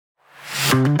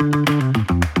Hi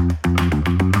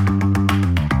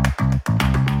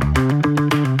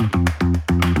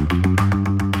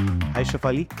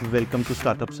Shefali, welcome to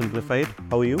Startup Simplified.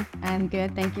 How are you? I'm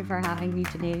good. Thank you for having me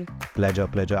today. Pleasure,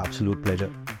 absolute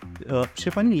pleasure.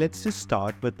 Shefali, let's just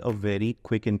start with a very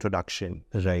quick introduction,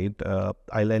 right?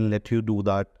 I'll let you do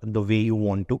that the way you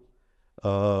want to.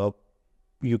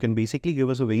 You can basically give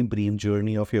us a very brief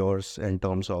journey of yours in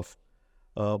terms of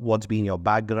what's been your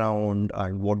background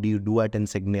and what do you do at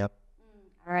Insignia.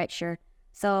 All right, sure.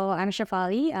 So I'm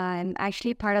Shefali. I'm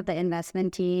actually part of the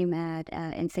investment team at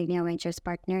Insignia Ventures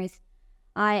Partners.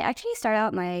 I actually started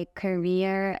out my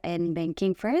career in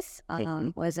banking first,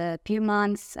 was a few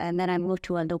months, and then I moved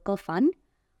to a local fund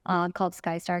called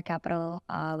SkyStar Capital.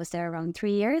 I was there around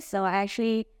 3 years. So I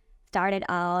actually started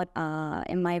out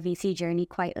in my VC journey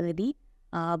quite early,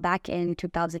 back in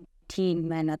 2018,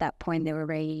 when at that point there were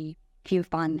very few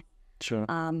funds. Sure.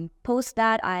 Post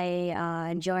that,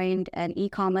 I joined an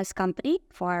e-commerce company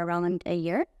for around a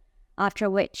year, after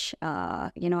which,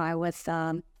 I was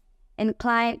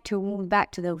inclined to move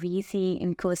back to the VC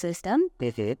ecosystem,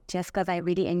 just because I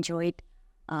really enjoyed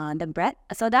the breadth.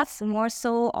 So that's more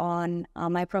so on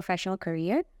my professional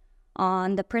career.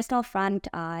 On the personal front,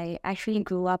 I actually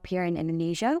grew up here in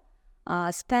Indonesia,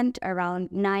 spent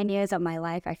around 9 years of my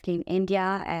life actually in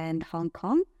India and Hong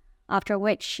Kong, after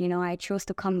which, I chose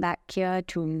to come back here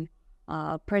to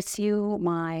pursue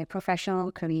my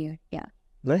professional career. Yeah.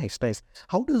 Nice.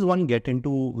 How does one get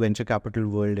into venture capital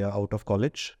world out of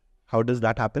college? How does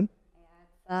that happen?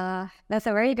 That's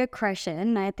a very good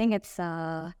question. I think it's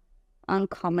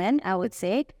uncommon, I would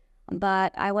say.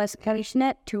 But I was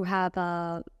fortunate to have,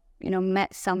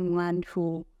 met someone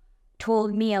who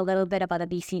told me a little bit about the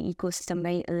VC ecosystem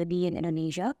very early in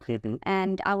Indonesia.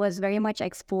 And I was very much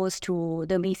exposed to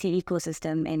the VC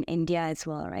ecosystem in India as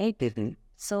well, right?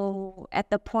 So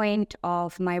at the point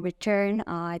of my return,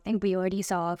 I think we already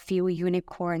saw a few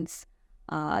unicorns.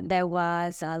 There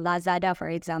was Lazada, for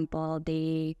example.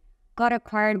 They got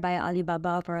acquired by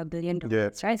Alibaba for $1 billion,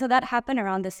 right? So that happened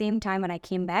around the same time when I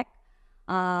came back.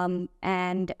 And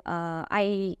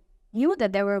I knew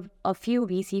that there were a few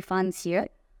VC funds here.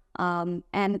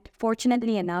 And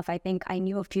fortunately enough, I think I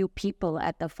knew a few people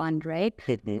at the fund, right?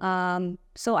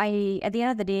 So at the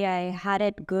end of the day, I had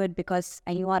it good because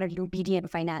I knew how to do BD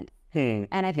and finance. And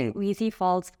I think VC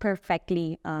falls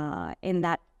perfectly in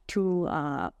that two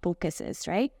focuses,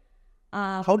 right?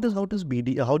 How does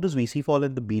VC fall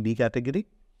in the BD category?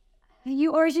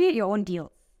 You originate your own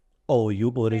deals. Oh,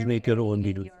 you originate your own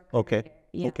deals. Okay.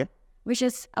 Yeah. Okay. Which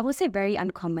is, I would say, very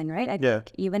uncommon, right? I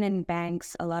think even in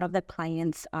banks, a lot of the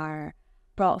clients are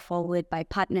brought forward by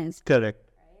partners. Correct.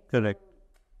 Being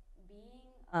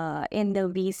in the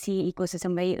VC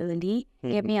ecosystem very early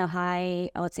gave me a high,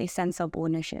 I would say, sense of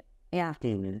ownership. Yeah.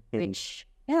 Which,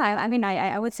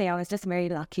 I would say I was just very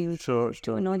lucky to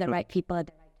know the right people at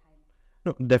the right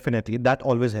time. No, definitely. That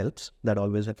always helps.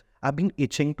 I've been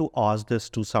itching to ask this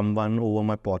to someone over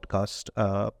my podcast,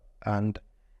 and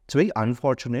it's very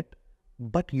unfortunate,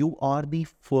 but you are the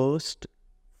first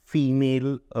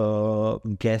female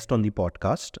guest on the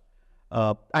podcast.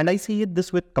 And I say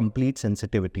this with complete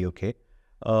sensitivity, okay?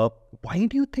 Why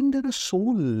do you think there are so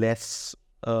less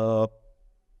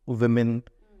women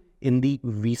in the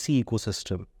VC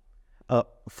ecosystem?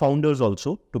 Founders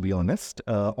also, to be honest,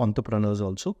 entrepreneurs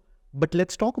also. But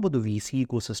let's talk about the VC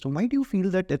ecosystem. Why do you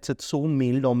feel that it's so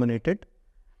male dominated?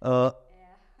 What's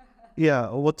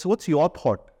your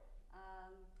thought?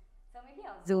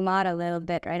 Zoom out a little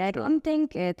bit, right? I don't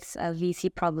think it's a VC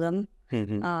problem.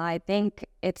 I think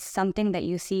it's something that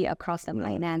you see across the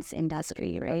finance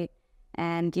industry, right?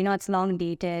 And, it's long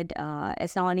dated.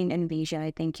 It's not only in Indonesia.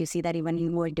 I think you see that even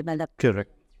in more developed.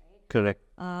 Correct.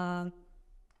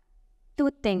 Two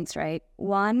things, right?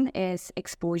 One is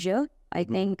exposure. I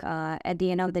think at the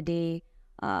end of the day,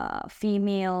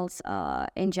 females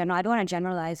in general, I don't want to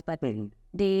generalize, but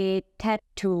they tend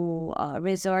to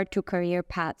resort to career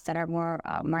paths that are more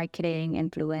marketing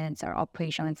influence or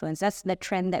operational influence. That's the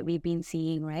trend that we've been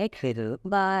seeing, right?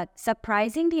 But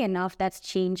surprisingly enough, that's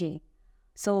changing.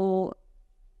 So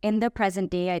in the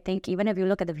present day, I think even if you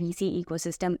look at the VC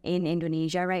ecosystem in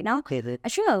Indonesia right now,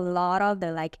 actually a lot of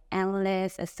the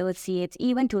analysts, associates,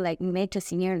 even to mid to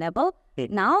senior level,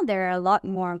 now there are a lot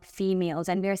more females,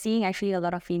 and we're seeing actually a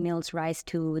lot of females rise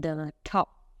to the top.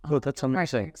 Oh, that's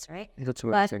amazing. Right? That's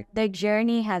amazing. But the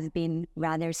journey has been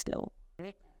rather slow.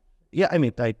 Yeah, I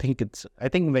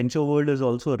think venture world is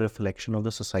also a reflection of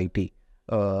the society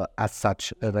as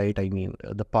such, right?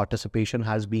 The participation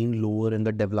has been lower in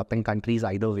the developing countries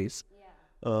either ways.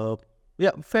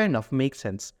 Fair enough, makes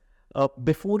sense.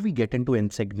 Before we get into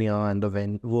Insignia and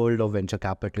the world of venture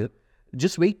capital,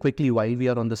 just very quickly while we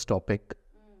are on this topic,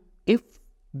 if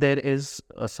there is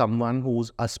someone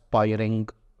who's aspiring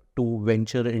to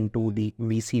venture into the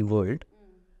VC world,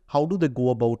 how do they go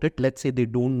about it? Let's say they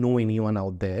don't know anyone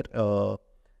out there.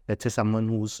 Let's say someone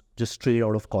who's just straight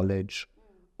out of college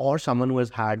or someone who has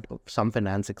had some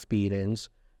finance experience.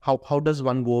 How does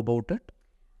one go about it?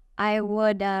 I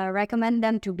would recommend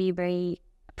them to be very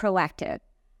proactive.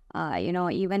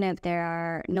 Even if there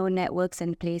are no networks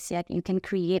in place yet, you can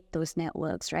create those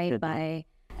networks, right? By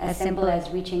as simple as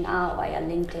reaching out via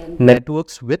LinkedIn.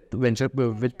 Networks with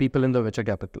people in the venture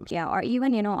capital. Yeah, or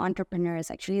even,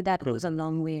 entrepreneurs. Actually, that goes a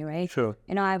long way, right? Sure.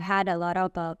 I've had a lot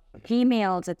of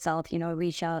emails itself,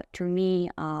 reach out to me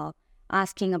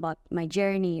asking about my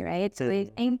journey, right? So I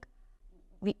think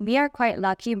we are quite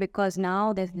lucky because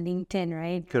now there's LinkedIn,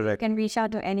 right? Correct. You can reach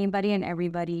out to anybody and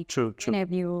everybody. True. And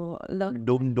if you look...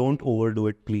 Don't overdo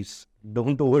it, please.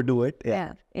 Don't overdo it.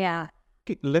 Yeah.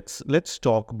 Okay, let's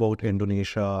talk about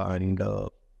Indonesia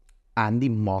and the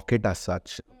market as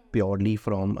such, purely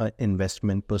from an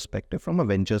investment perspective, from a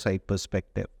venture side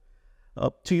perspective.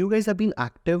 So you guys have been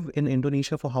active in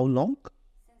Indonesia for how long?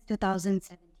 Since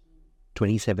 2017.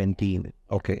 2017.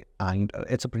 Okay, and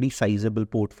it's a pretty sizable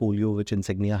portfolio which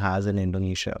Insignia has in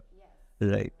Indonesia,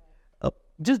 right?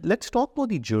 Just let's talk about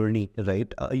the journey,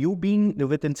 right? You've been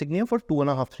with Insignia for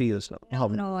 2.5, 3 years now.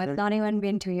 No, it's not even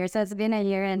been 2 years. It's been a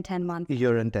year and 10 months. A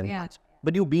year and 10 months.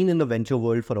 But you've been in the venture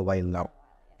world for a while now,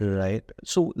 right?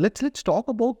 So let's talk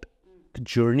about the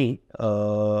journey.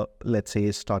 Let's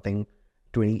say starting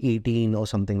 2018 or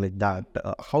something like that.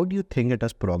 How do you think it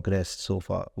has progressed so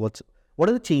far? What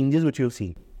are the changes which you've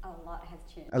seen? A lot has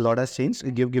changed. A lot has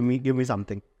changed. Give me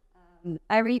something.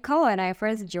 I recall when I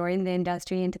first joined the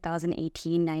industry in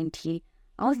 2018-19,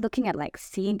 I was looking at like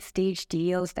seed stage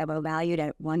deals that were valued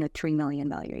at 1 or 3 million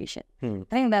valuation. I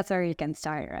think that's where you can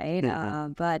start, right?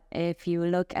 But if you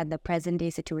look at the present day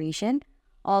situation,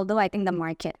 although I think the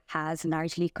market has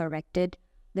largely corrected,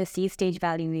 the seed stage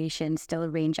valuations still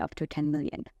range up to 10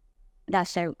 million.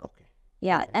 That's true. Okay.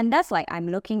 Yeah, and that's like I'm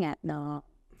looking at the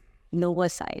lower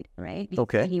side, right?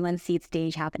 Okay. Even seed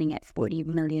stage happening at 40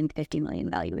 million, 50 million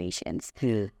valuations.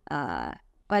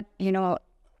 But,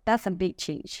 that's a big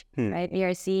change, right? We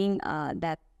are seeing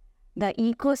that the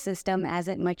ecosystem, as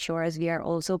it matures, we are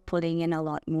also pulling in a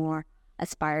lot more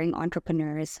aspiring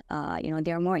entrepreneurs.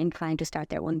 They're more inclined to start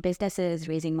their own businesses,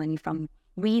 raising money from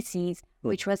VCs,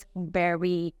 which was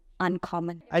very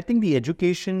uncommon. I think the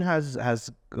education has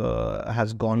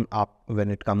gone up when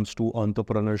it comes to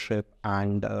entrepreneurship,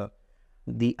 and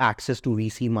the access to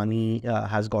VC money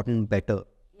has gotten better,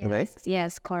 right?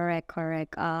 Yes, correct.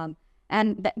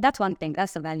 And that's one thing.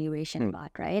 That's the valuation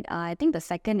part, right? I think the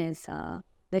second is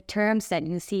the terms that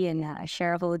you see in a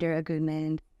shareholder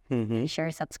agreement, share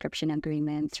subscription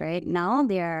agreements, right? Now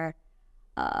they're,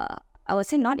 I would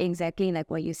say not exactly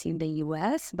like what you see in the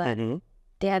US, but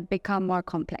they have become more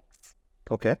complex.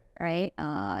 Okay. Right?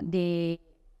 They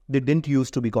didn't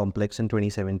used to be complex in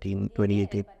 2017,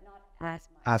 2018. but not as much.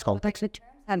 As complex. The terms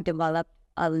have developed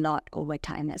a lot over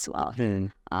time as well,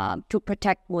 to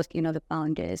protect both, the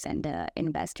founders and the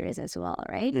investors as well,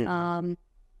 right?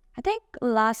 I think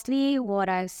lastly, what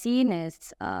I've seen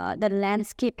is the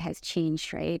landscape has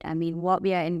changed, right? I mean, what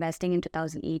we are investing in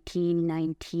 2018,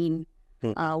 19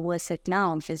 versus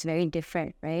now is very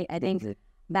different, right? I think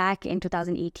back in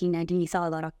 2018, 19, we saw a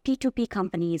lot of P2P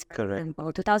companies. Correct.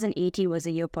 2018 was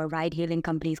a year for ride-hailing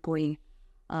companies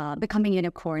becoming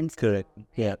unicorns. Correct.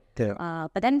 Yeah.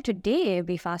 But then today,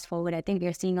 we fast forward, I think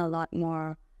we're seeing a lot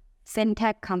more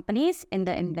fintech companies in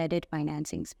the embedded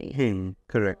financing space.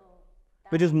 Correct.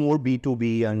 Which is more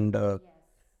B2B, and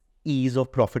ease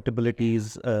of profitability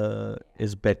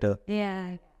is better.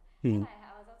 Yeah. I was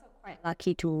also quite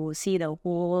lucky to see the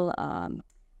whole, I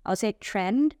would say,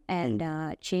 trend and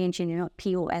change in,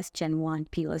 POS Gen 1,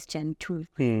 POS Gen 2,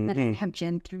 then have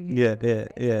Gen 3. Yeah.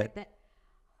 That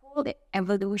whole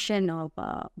evolution of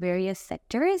various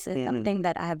sectors is something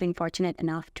that I have been fortunate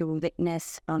enough to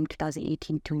witness from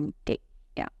 2018 to date.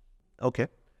 Yeah. Okay.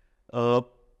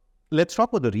 Let's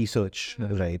talk about the research,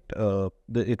 right?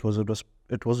 It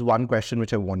was one question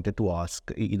which I wanted to ask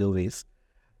either ways.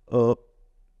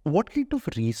 What kind of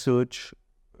research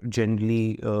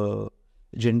generally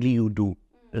you do,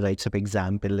 right? So, for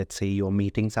example, let's say you're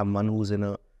meeting someone who's in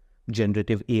a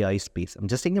generative AI space. I'm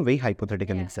just taking a very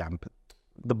hypothetical example.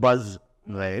 The buzz,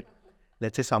 right?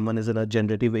 Let's say someone is in a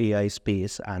generative AI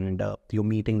space and you're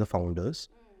meeting the founders.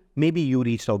 Maybe you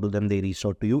reached out to them, they reached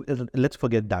out to you. Let's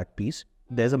forget that piece.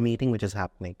 There's a meeting which is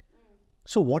happening.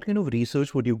 So what kind of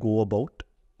research would you go about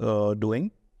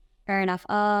doing? Fair enough.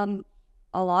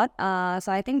 a lot.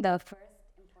 So I think the first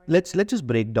Let's just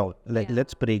break down.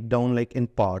 Let's break down like in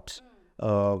parts.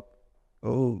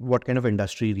 What kind of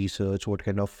industry research? What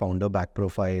kind of founder back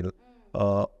profile?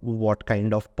 What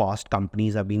kind of past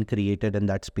companies have been created in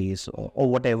that space, or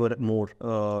whatever more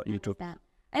you took. that.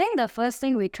 I think the first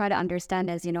thing we try to understand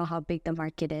is, how big the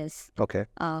market is. Okay.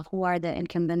 Who are the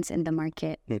incumbents in the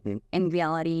market? Mm-hmm. In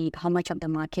reality, how much of the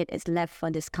market is left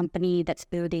for this company that's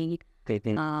building?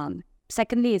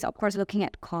 Secondly is, of course, looking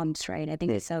at comps, right? I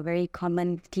think it's a very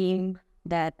common theme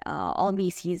that all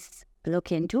VCs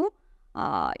look into.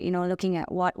 Looking at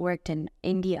what worked in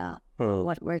India,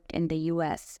 what worked in the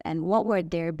US, and what were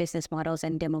their business models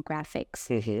and demographics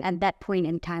at that point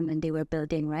in time when they were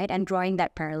building, right? And drawing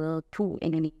that parallel to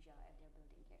Indonesia.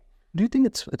 Do you think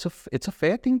it's a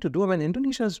fair thing to do? I mean,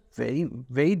 Indonesia is very,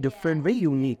 very different, very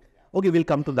unique. Okay, we'll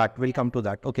come to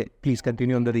that. Okay, please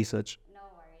continue on the research.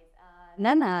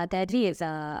 Thirdly is,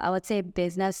 I would say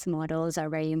business models are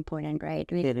very important, right?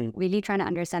 Really trying to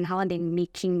understand how are they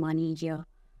making money here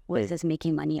versus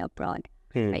making money abroad.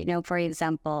 Right now, for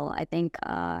example, I think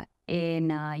in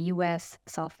US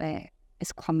software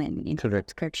is common,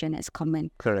 subscription is common.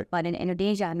 Correct. But in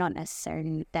Indonesia, not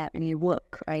necessarily that many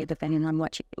work, right? Depending on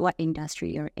what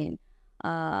industry you're in.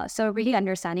 So really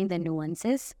understanding the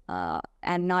nuances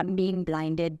and not being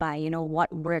blinded by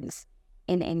what works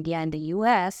in India and the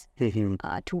US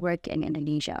to work in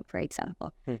Indonesia, for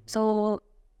example. So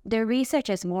the research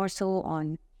is more so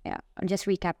on, just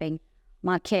recapping,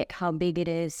 market, how big it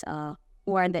is,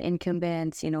 who are the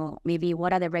incumbents, maybe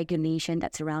what are the regulations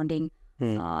that's surrounding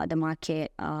the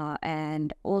market,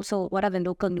 and also what are the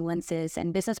local nuances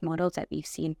and business models that we've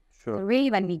seen. Sure. So really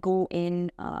when we go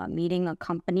in meeting a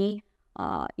company,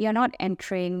 you're not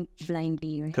entering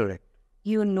blindly, right? Correct.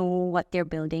 You know what they're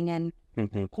building and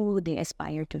who they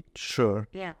aspire to. Sure.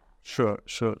 Yeah. Sure.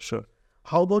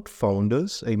 How about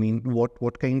founders? I mean,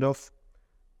 what kind of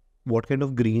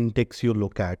green ticks you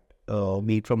look at?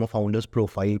 Be it from a founder's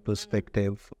profile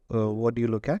perspective, what do you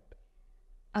look at?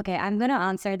 Okay, I'm gonna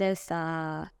answer this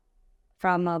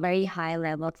from a very high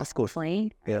level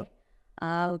standpoint. Yeah.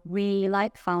 We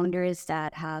like founders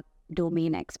that have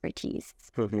domain expertise,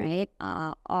 right?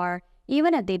 Or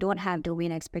even if they don't have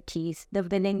domain expertise, the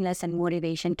willingness and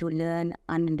motivation to learn,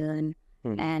 unlearn,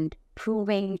 and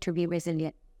proving to be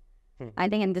resilient. I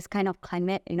think in this kind of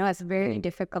climate, it's very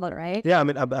difficult, right? Yeah, I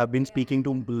mean, I've been speaking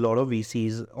to a lot of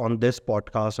VCs on this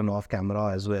podcast and off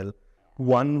camera as well.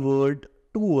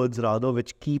 Two words rather,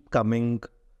 which keep coming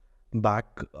back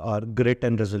are grit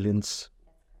and resilience.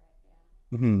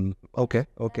 Okay.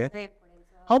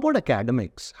 How about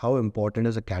academics? How important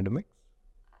is academics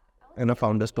in a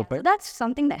founder's profile? So that's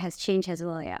something that has changed as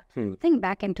well, yeah. I think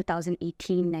back in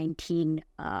 2018, 19,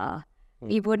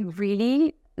 we would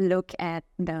really look at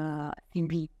the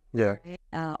CV. Yeah.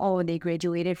 They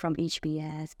graduated from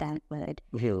HBS, Stanford.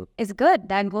 It's good.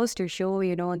 That goes to show,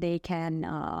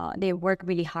 they work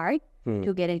really hard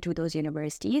to get into those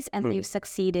universities and they've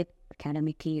succeeded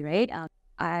academically, right?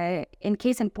 In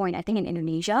case in point, I think in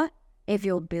Indonesia, if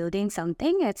you're building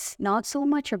something, it's not so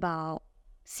much about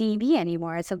CV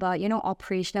anymore. It's about,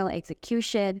 operational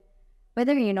execution,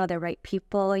 whether you know the right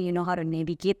people, you know how to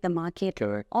navigate the market.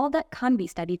 Correct. All that can't be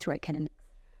studied through academics.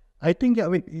 I think,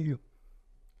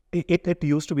 it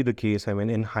used to be the case. I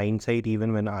mean, in hindsight,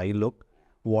 even when I look,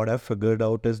 what I've figured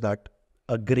out is that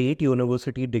a great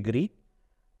university degree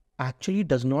actually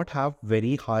does not have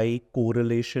very high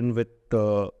correlation with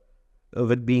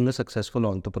being a successful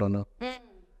entrepreneur.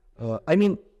 I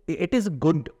mean, it is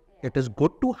good. It is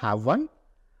good to have one,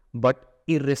 but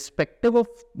irrespective of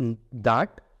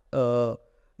that,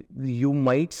 you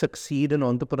might succeed in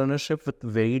entrepreneurship with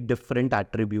very different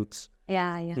attributes.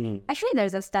 Yeah. Actually,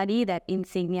 there's a study that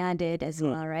Insignia did as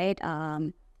well, right?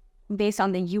 Based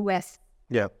on the US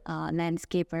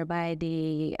landscape, whereby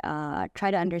they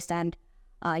try to understand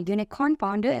unicorn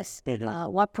founders.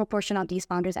 What proportion of these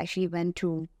founders actually went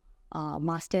to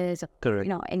masters,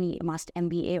 any master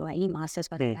MBA or any masters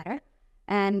for that matter,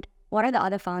 and what are the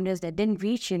other founders that didn't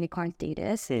reach unicorn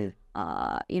status,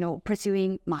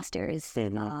 pursuing masters?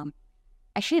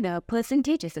 Actually, the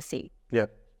percentage is the same. Yeah.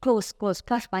 Close,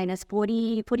 plus minus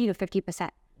 40 to 50%.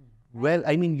 Well,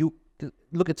 I mean,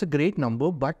 look, it's a great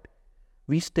number, but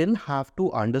we still have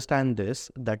to understand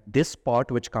that this part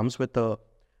which comes with a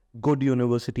good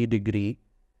university degree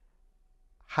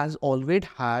has always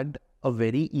had a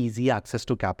very easy access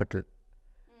to capital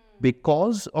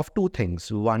because of two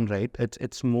things. One, right,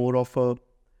 it's more of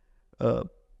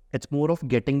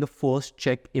getting the first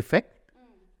check effect,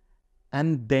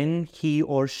 and then he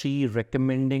or she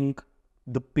recommending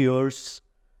the peers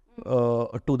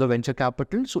to the venture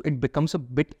capital. So it becomes a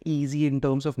bit easy in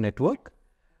terms of network.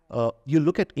 You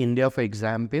look at India, for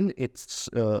example, it's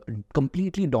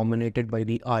completely dominated by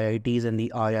the IITs and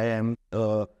the IIM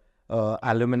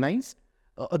alumni.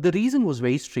 The reason was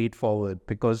very straightforward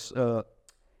because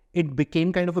it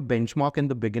became kind of a benchmark in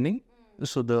the beginning.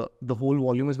 So the whole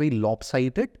volume is very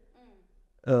lopsided.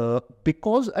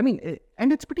 Because, I mean,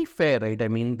 and it's pretty fair, right? I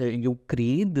mean, you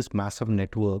create this massive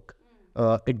network,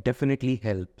 it definitely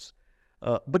helps.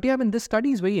 But yeah, I mean, this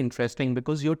study is very interesting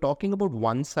because you're talking about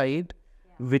one side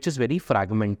which is very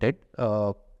fragmented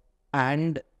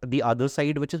and the other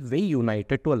side which is very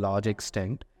united to a large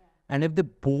extent. And if they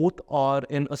both are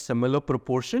in a similar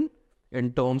proportion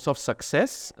in terms of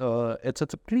success, it's a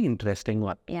pretty interesting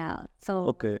one. Yeah. So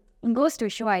Okay. it goes to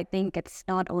show, I think it's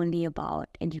not only about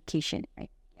education, right?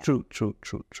 True.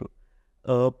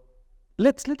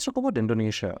 Let's talk about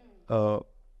Indonesia.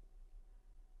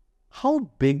 How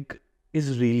big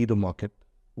is really the market?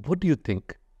 What do you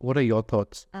think? What are your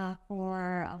thoughts?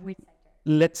 For which sector?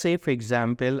 Let's say, for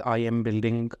example, I am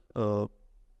building a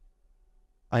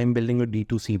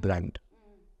D2C brand.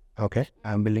 Okay,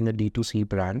 I'm building a D2C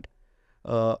brand.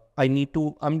 I'm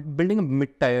building a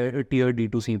mid-tier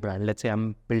D2C brand. Let's say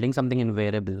I'm building something in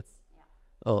wearables,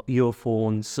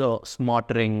 earphones,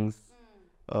 smart rings,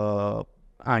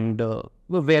 and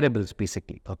wearables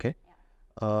basically. Okay,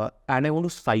 and I want to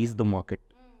size the market.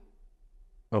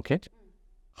 Okay,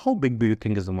 how big do you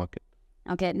think is the market?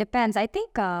 Okay, it depends. I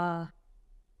think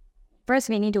first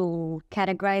we need to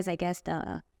categorize, I guess,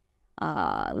 the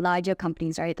larger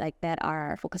companies, right? Like that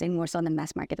are focusing more so on the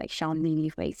mass market, like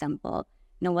Xiaomi, for example.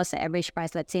 You know, what's the average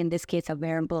price? Let's say in this case, a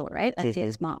wearable, right? Let's say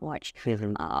a smartwatch.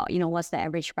 You know, what's the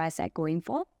average price they're going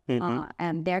for?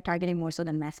 And they're targeting more so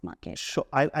the mass market. Sure,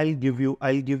 I'll give you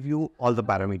all the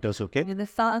parameters. Okay.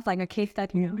 This sounds like a case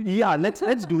study. Yeah, let's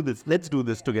do this. Let's do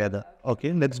this together.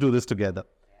 Okay, let's do this together.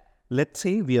 Let's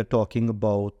say we are talking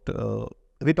about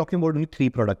only 3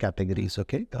 product categories.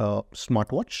 Okay,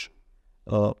 smartwatch,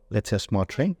 let's say a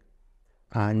smart ring,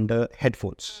 and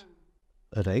headphones,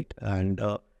 right? And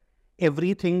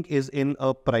everything is in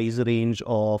a price range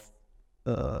of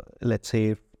let's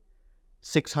say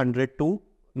 600 to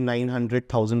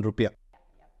 900,000 rupiah.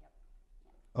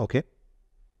 Okay.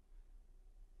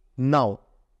 Now,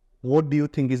 what do you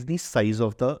think is the size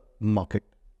of the market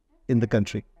in the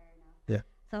country? Yeah.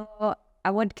 So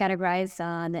I would categorize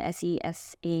the SE,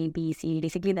 SA, BC,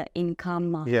 basically the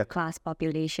income class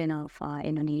population of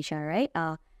Indonesia, right?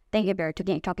 I think if you're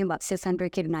talking about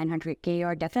 600K to 900K,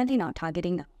 you're definitely not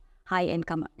targeting the high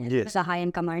income. Yes. The high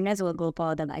income earners will go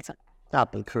for the likes of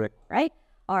Apple, correct. Right?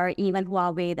 Or even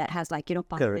Huawei that has like,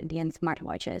 Indian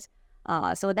smartwatches.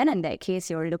 So then in that case,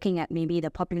 you're looking at maybe the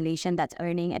population that's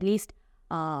earning at least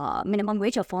minimum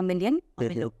wage of 4 million,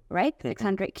 right?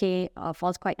 600K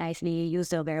falls quite nicely. Use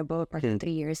the wearable for 3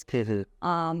 years.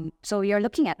 So you're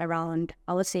looking at around,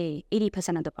 I would say,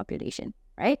 80% of the population,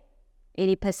 right?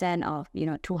 80% of,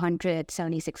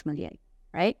 276 million,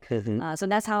 right? So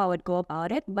that's how I would go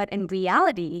about it. But in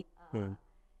reality...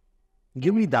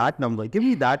 Give me that number. Give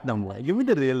me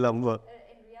the real number. In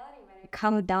reality, when it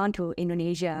comes down to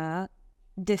Indonesia,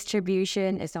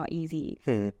 distribution is not easy,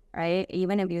 right?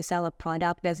 Even if you sell a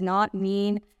product, does not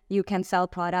mean you can sell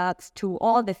products to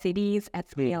all the cities at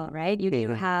scale, right? You do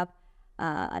have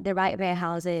the right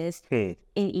warehouses in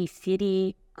each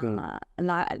city,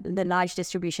 the large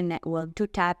distribution network to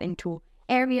tap into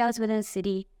areas within the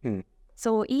city.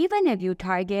 So even if you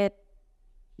target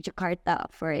Jakarta,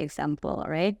 for example,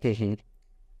 right?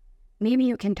 Maybe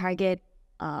you can target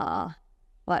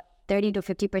 30 to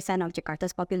 50% of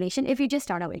Jakarta's population if you just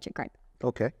start out with Jakarta.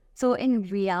 Okay. So in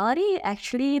reality,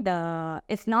 actually,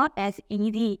 it's not as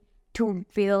easy to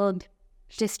build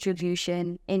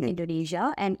distribution in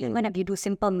Indonesia. And even if you do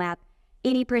simple math,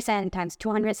 80% times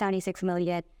 276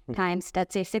 million times,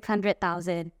 let's say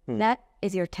 600,000, that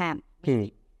is your TAM.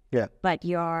 Yeah. But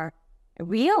your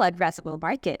real addressable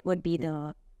market would be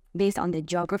based on the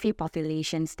geography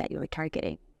populations that you're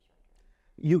targeting.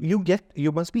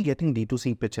 You must be getting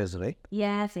D2C pitches, right?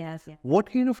 Yes.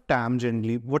 What kind of TAM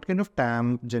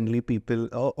generally people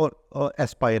or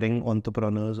aspiring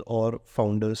entrepreneurs or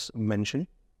founders mention?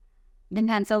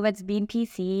 Depends. So it's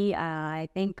BPC, I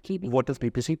think. What is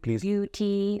BPC, please?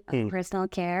 Beauty, personal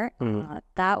care.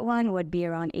 That one would be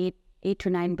around $8 to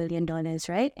 $9 billion,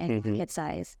 right? And market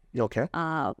size. Okay.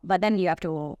 But then you have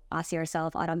to ask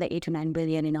yourself, out of the 8 to 9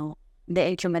 billion, the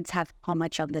instruments have how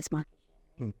much of this market?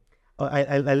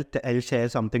 I'll share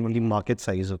something on the market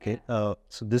size. Okay.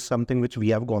 So this is something which we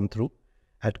have gone through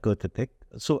at Kurtatech.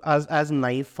 So as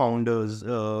knife founders,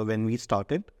 when we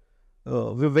started,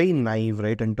 we're very naive,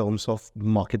 right, in terms of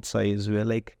market size. We're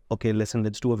like, okay, listen,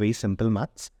 let's do a very simple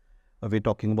maths. We're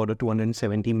talking about a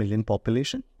 270 million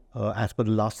population as per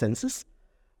the last census.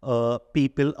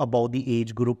 People above the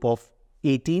age group of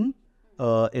 18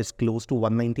 is close to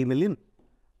 190 million.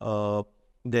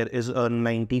 There is a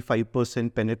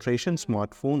 95% penetration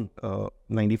smartphone,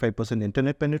 95%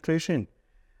 internet penetration,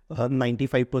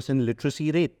 95%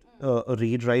 literacy rate,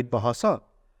 read, write, bahasa.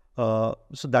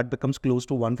 So that becomes close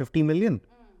to 150 million.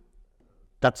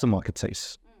 That's the market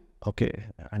size. Okay.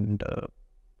 And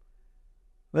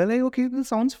well, like, okay, this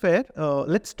sounds fair.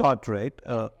 Let's start, right?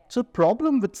 So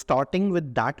problem with starting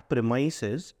with that premise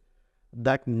is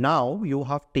that now you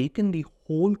have taken the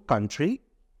whole country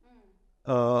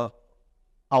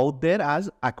out there as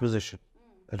acquisition,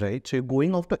 right? So you're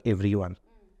going after everyone.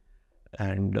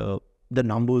 And the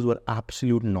numbers were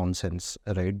absolute nonsense,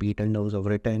 right? Be it in terms of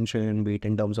retention, be it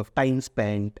in terms of time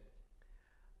spent.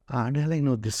 And I'm like,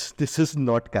 no, this is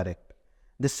not correct.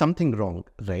 There's something wrong,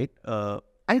 right?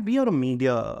 We are a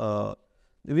media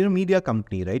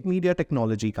company, right? Media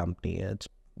technology company. It's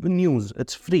news.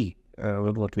 It's free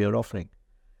with what we are offering.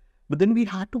 But then we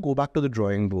had to go back to the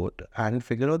drawing board and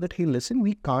figure out that, hey, listen,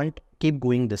 we can't keep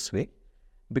going this way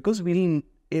because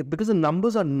the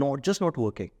numbers are not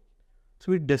working.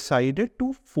 So we decided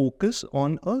to focus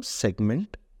on a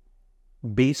segment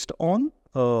based on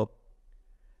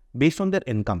their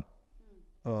income,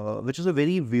 which is a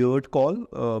very weird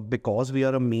call because we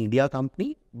are a media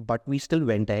company, but we still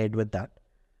went ahead with that.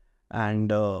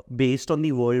 And based on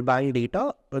the World Bank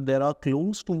data, there are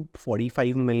close to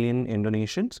 45 million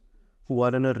Indonesians who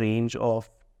are in a range of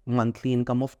monthly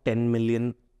income of 10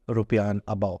 million rupiah and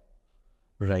above,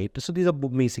 right? So these are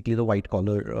basically the white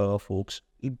collar folks,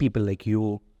 people like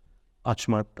you,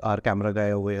 Achmat, our camera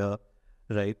guy over here,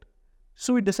 right?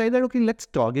 So we decided, okay, let's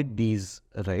target these,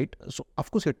 right? So of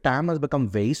course your TAM has become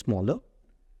very smaller,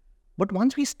 but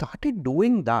once we started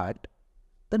doing that,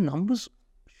 the numbers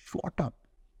shot up.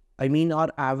 I mean, our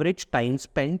average time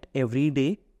spent every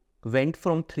day went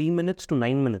from 3 minutes to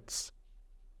 9 minutes.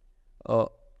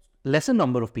 Lesser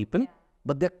number of people,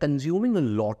 but they're consuming a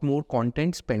lot more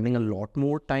content, spending a lot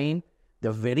more time.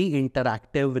 They're very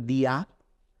interactive with the app,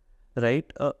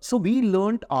 right? So we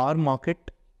learned our market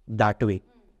that way.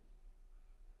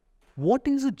 What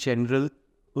is a general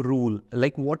rule?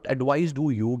 Like, what advice do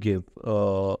you give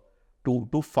to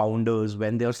founders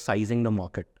when they're sizing the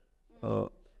market?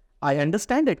 I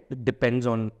understand it depends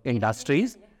on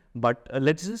industries, but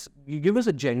let's just give us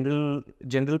a general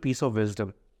piece of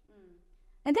wisdom.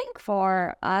 I think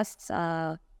for us,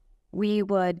 we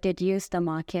would deduce the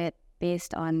market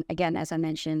based on, again, as I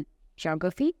mentioned,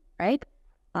 geography, right?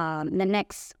 The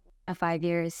next 5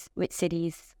 years, which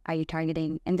cities are you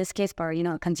targeting? In this case, for,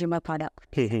 a consumer product,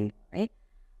 right?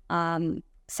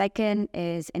 Second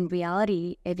is, in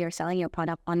reality, if you're selling your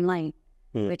product online,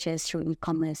 which is through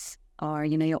e-commerce or,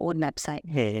 your own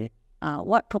website,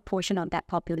 what proportion of that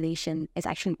population is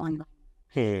actually online?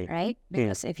 Right?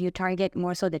 Because if you target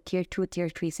more so the tier 2, tier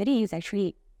 3 cities,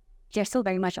 actually, they're still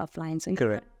very much offline. So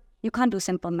Correct. You can't do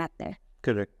simple math there.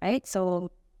 Correct. Right? So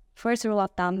first rule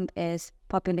of thumb is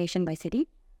population by city.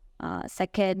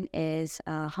 Second is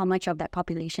how much of that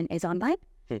population is online.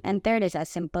 And third is as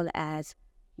simple as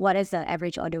what is the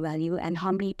average order value and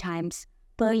how many times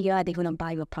per year are they going to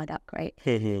buy your product, right?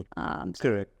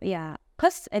 Correct. Yeah.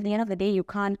 Because at the end of the day, you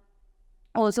can't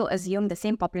also assume the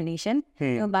same population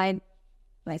will buy,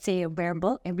 let's say, a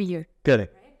wearable every year.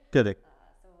 Correct. Right? Correct.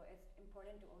 So it's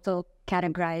important to also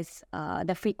categorize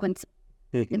the frequency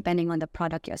depending on the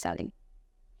product you're selling.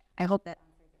 I hope that.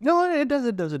 No, it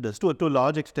does. To a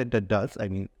large extent, it does. I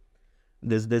mean,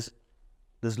 there's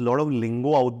a lot of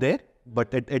lingo out there,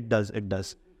 but it does.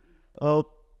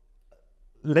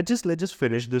 Let's just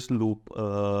finish this loop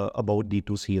about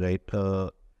D2C,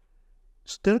 right?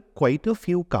 Still quite a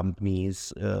few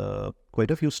companies, quite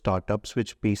a few startups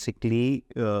which basically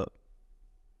do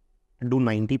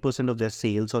 90% of their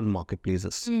sales on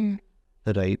marketplaces,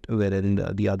 right? Wherein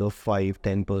the other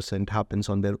 5-10% happens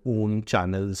on their own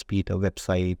channels, be it a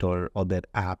website or their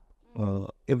app,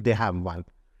 if they have one,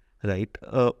 right?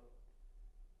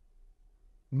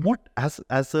 What as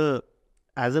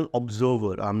an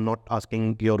observer, I'm not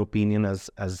asking your opinion as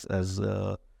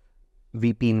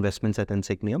VP investments at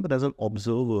Insignia, but as an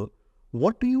observer,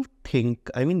 what do you think?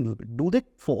 I mean, do they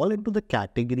fall into the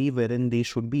category wherein they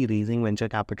should be raising venture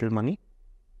capital money?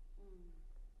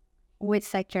 Which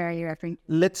sector are you referring to?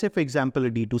 Let's say, for example,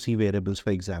 a D2C wearables,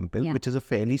 for example, which is a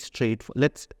fairly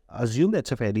let's assume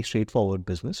that's a fairly straightforward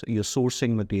business. You're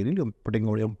sourcing material, you're putting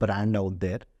out your brand out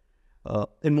there.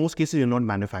 In most cases, you're not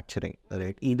manufacturing,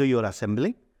 right? Either you're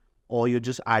assembling or you're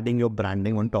just adding your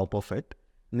branding on top of it,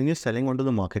 and then you're selling onto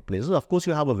the marketplaces. Of course,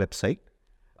 you have a website,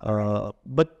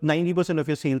 but 90% of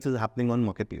your sales is happening on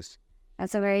marketplace.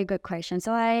 That's a very good question.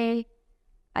 So I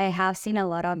have seen a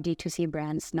lot of D2C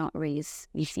brands not raise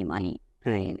VC money,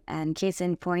 right? And case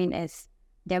in point is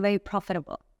they're very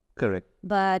profitable. Correct.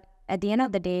 But at the end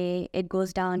of the day, it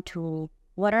goes down to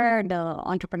what are the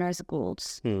entrepreneurs'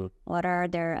 goals? What are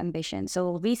their ambitions?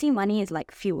 So VC money is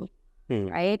like fuel,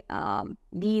 right?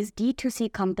 These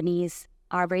D2C companies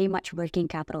are very much working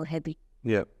capital heavy.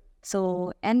 Yeah.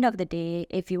 So end of the day,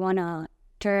 if you want to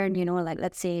turn, like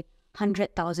let's say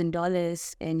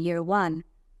 $100,000 in year one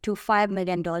to $5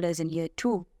 million in year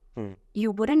two,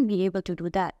 you wouldn't be able to do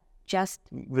that just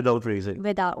without raising,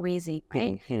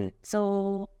 right?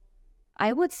 So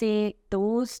I would say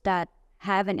those that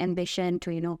have an ambition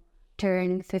to,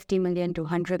 turn 50 million to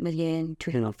 100 million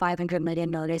to $500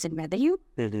 million in revenue,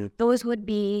 those would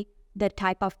be the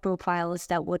type of profiles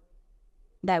that would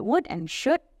and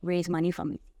should raise money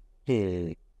from it.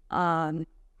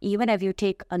 Even if you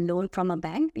take a loan from a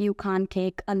bank, you can't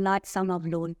take a large sum of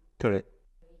loan. Correct.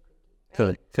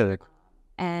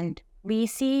 And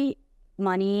VC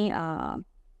money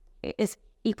is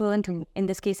equivalent to, in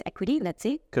this case, equity, let's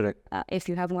say. Correct. If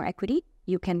you have more equity,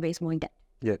 you can raise more debt.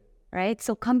 Yeah. Right?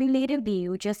 So cumulatively,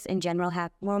 you just in general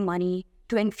have more money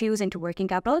to infuse into working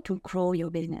capital to grow your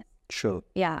business. Sure.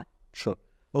 Yeah. Sure.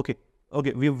 Okay.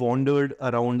 We've wandered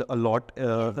around a lot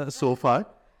so far.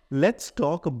 Let's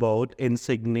talk about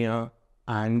Insignia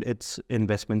and its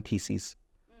investment thesis.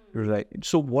 Right.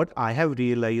 So what I have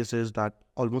realized is that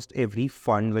almost every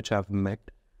fund which I've met,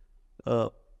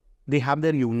 they have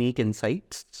their unique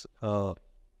insights.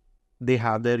 They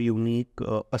have their unique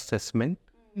assessment,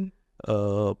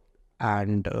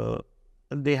 and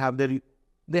they have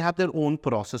their own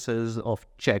processes of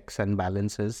checks and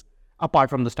balances. Apart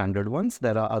from the standard ones,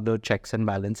 there are other checks and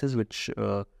balances which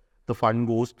the fund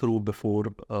goes through before,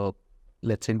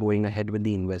 let's say, going ahead with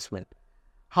the investment.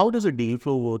 How does a deal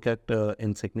flow work at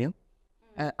Insignia?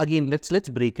 Again, let's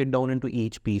break it down into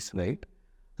each piece, right?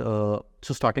 So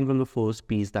starting from the first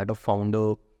piece, that a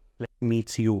founder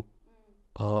meets you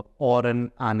or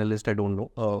an analyst, I don't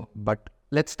know, but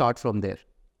let's start from there.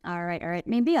 All right.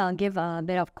 Maybe I'll give a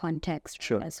bit of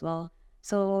context as well.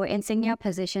 So Insignia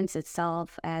positions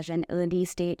itself as an early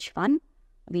stage fund.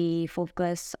 We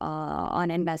focus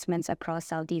on investments across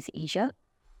Southeast Asia.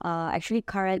 Actually,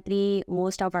 currently,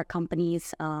 most of our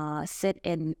companies sit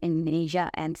in Asia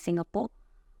and Singapore.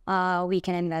 We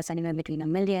can invest anywhere between $1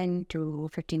 million to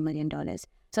 $15 million.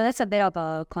 So that's a bit of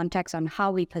a context on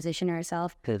how we position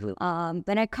ourselves.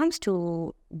 When it comes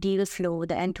to deal flow,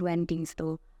 the end-to-end deal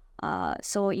flow,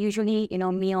 so usually,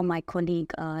 me or my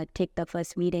colleague take the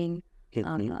first meeting,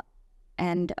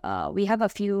 and we have a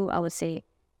few, I would say,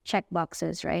 check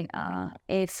boxes, right?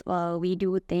 If we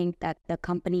do think that the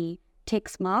company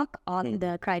ticks mark on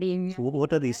the criteria. So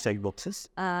what are these check boxes?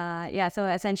 So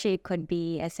essentially it could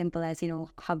be as simple as,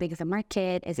 how big is the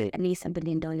market? Is it at least $1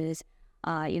 billion?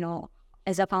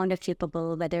 Is a founder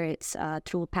capable, whether it's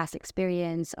through past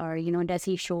experience or, does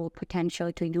he show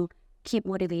potential to keep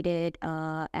motivated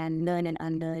and learn and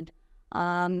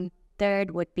unlearn?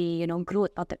 Third would be, growth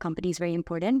of the company is very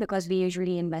important because we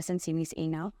usually invest in Series A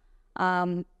now.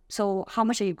 So how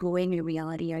much are you growing in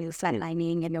reality? Are you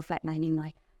flatlining and you're flatlining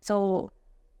like? So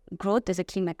growth is a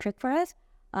key metric for us.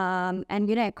 And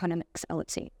economics, I would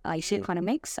say.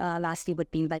 Economics, lastly would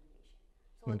be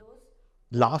valuation.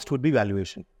 Last would be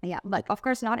valuation. Yeah, but of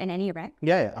course not in any rank.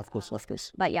 Yeah, of course.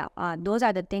 But those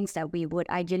are the things that we would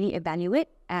ideally evaluate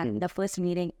at the first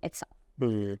meeting itself.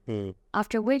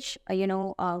 After which,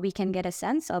 we can get a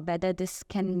sense of whether this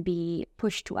can be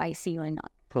pushed to IC or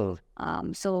not.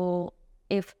 So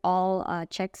if all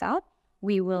checks out,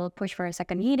 we will push for a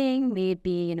second meeting,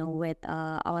 maybe, with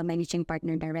our managing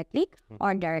partner directly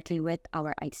or directly with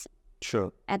our IC.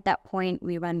 Sure. At that point,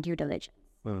 we run due diligence.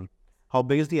 How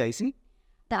big is the IC?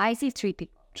 The IC is 3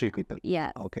 people. 3 people.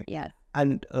 Yeah. Okay. Yeah.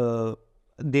 And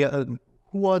they are,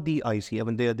 who are the IC? I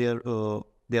mean,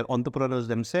 they're entrepreneurs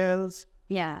themselves.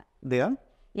 Yeah. They are?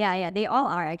 Yeah. They all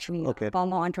are actually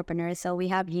former entrepreneurs. So we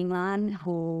have Yinglan,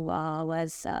 who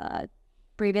was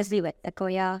previously with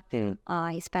Sequoia.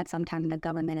 He spent some time in the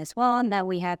government as well. And then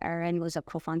we have Aaron, who's a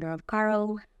co-founder of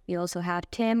Caro. We also have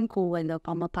Tim, who was the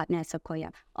former partner at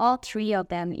Sequoia. All 3 of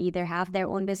them either have their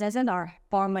own businesses or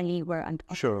formerly were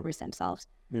entrepreneurs themselves.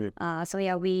 We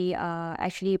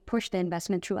actually pushed the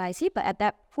investment through IC, but at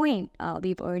that point,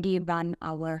 we've already run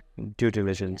our due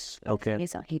diligence. Okay.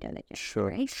 It's a due diligence. Sure.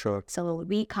 Right? Sure. So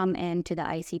we come into the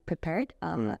IC prepared,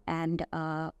 and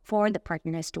for the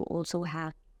partners to also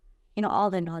have all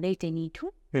the knowledge they need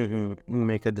to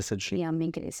Make a decision.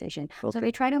 make a decision. So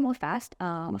we try to move fast.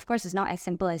 Of course, it's not as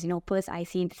simple as first I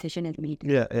see decision is made.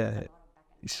 Yeah.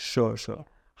 Sure.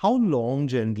 How long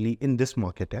generally in this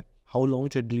market, how long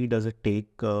generally does it take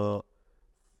for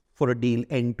a deal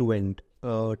end to end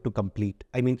to complete?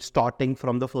 I mean, starting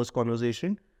from the first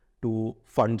conversation to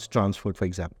funds transferred, for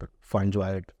example, funds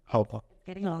wired. How It's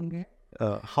getting longer.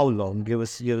 how long? Give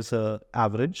us a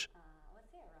average. I would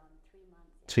say around 3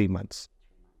 months. 3 months.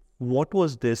 What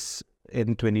was this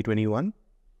in 2021?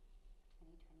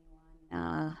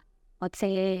 2021. I'd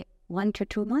say 1 to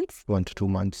 2 months. 1 to 2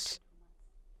 months.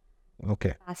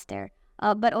 Okay. Faster.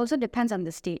 But also depends on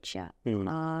the stage,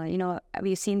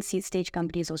 we've seen seed stage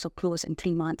companies also close in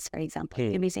 3 months, for example.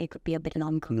 Maybe say it could be a bit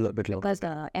longer. A little bit longer. Because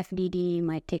the FDD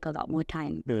might take a lot more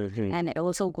time. And it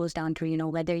also goes down to,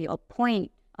 whether you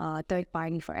appoint a third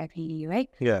party for FDD, right?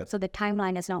 Yeah. So the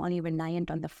timeline is not only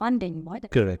reliant on the funding, but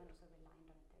Correct.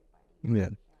 Yeah.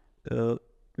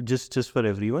 Just for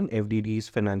everyone, FDD is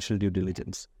financial due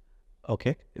diligence.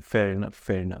 Okay. Fair enough.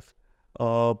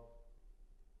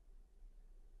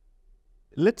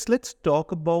 Let's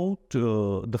talk about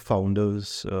the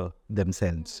founders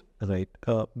themselves, right?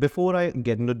 Before I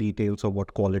get into details of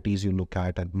what qualities you look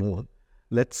at and more,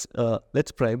 let's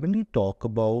primarily talk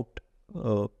about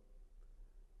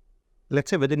let's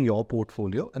say within your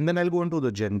portfolio, and then I'll go into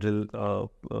the general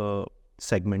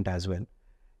segment as well.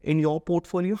 In your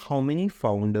portfolio, how many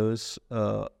founders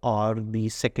are the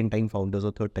second-time founders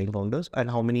or third-time founders, and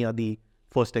how many are the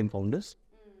first-time founders?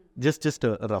 Just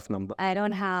a rough number. I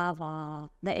don't have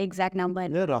the exact number.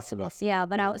 Yeah, rough. Yeah,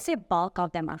 but I would say bulk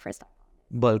of them are first time.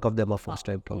 Bulk of them are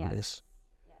first-time founders.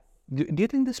 Yes. Do you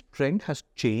think this trend has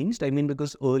changed? I mean,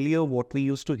 because earlier what we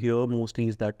used to hear mostly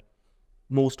is that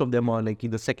most of them are like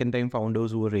either second-time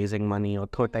founders who were raising money or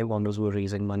third-time founders who were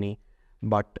raising money.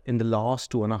 But in the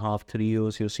last 2.5, 3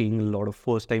 years, you're seeing a lot of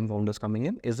first-time founders coming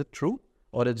in. Is it true,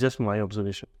 or it's just my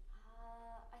observation?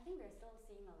 I think we're still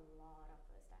seeing a lot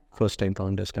of First-time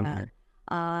founders coming in.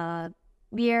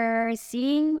 We are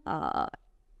seeing a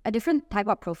different type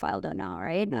of profile though now,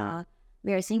 right?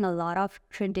 We are seeing a lot of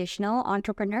traditional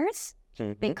entrepreneurs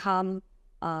become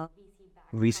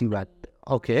VC-backed.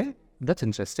 Okay, that's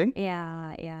interesting.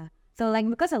 Yeah. So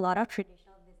because a lot of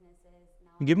traditional businesses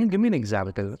now. Give me an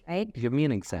example. Right? Give me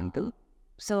an example.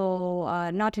 So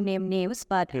not to name names,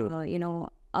 but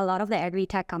a lot of the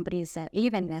agri-tech companies that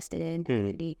we've invested in,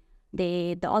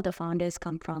 all the founders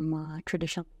come from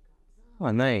traditional. Oh,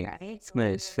 nice. Right? So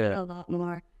Nice. a lot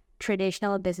more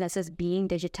traditional businesses being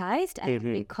digitized, and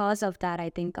because of that, I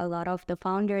think a lot of the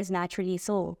founders naturally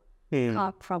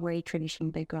come from very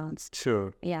traditional backgrounds.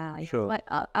 Sure. Yeah. Sure. But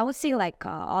I would say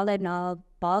all in all,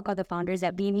 bulk of the founders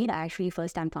that we meet are actually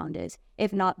first-time founders,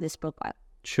 if not this profile.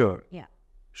 Sure. Yeah.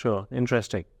 Sure.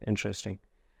 Interesting.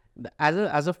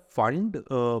 As a fund,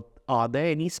 are there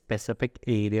any specific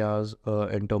areas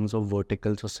in terms of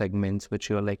verticals or segments which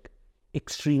you're like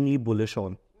extremely bullish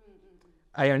on?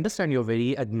 I understand you're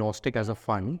very agnostic as a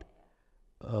fund,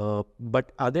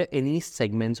 but are there any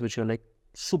segments which you're like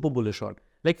super bullish on?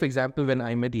 Like, for example, when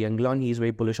I met Younglan, he's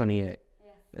very bullish on AI,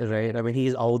 right? I mean,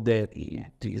 he's out there.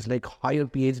 He's like higher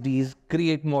PhDs,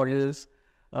 create models.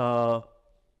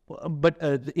 But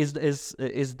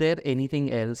is there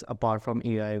anything else apart from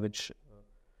AI which...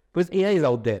 Because AI is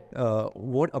out there.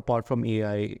 What apart from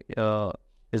AI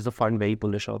is the fund very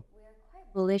bullish on? We're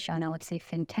quite bullish on, I would say,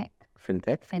 fintech.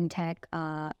 Fintech?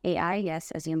 AI,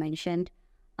 yes, as you mentioned.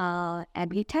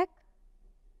 Agri-tech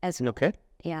as well. Okay.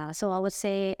 Yeah, so I would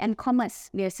say, and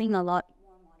commerce. We are seeing a lot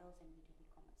more models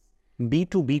in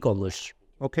B2B commerce. B2B commerce.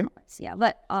 Okay. Yeah,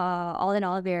 but all in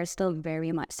all, we are still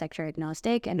very much sector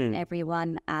agnostic, and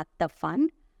everyone at the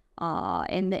fund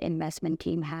in the investment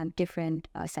team have different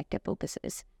sector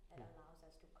focuses. That allows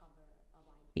us to cover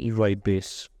a wide Right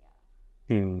base.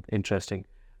 Interesting.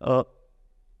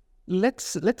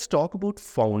 Let's talk about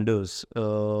founders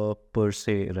per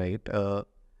se, right?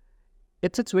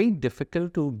 It's very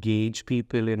difficult to gauge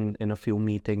people in a few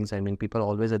meetings. I mean, people are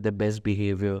always at their best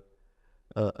behavior,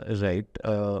 right?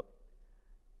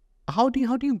 How do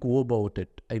you go about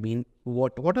it? I mean,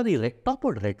 what are the talk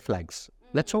about red flags?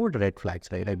 Let's talk about red flags,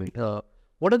 right? I mean,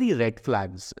 what are the red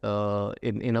flags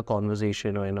in a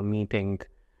conversation or in a meeting,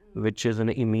 which is an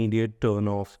immediate turn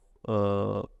off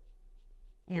for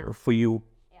you? For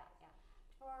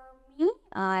me,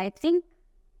 I think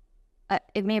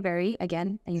it may vary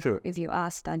again if you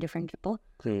ask different people.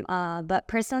 But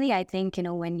personally, I think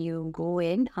when you go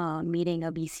in meeting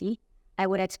a VC, I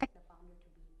would expect the founder to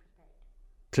be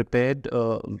prepared. Prepared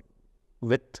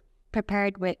with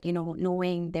Prepared with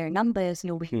knowing their numbers,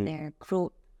 knowing their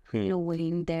growth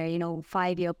within their,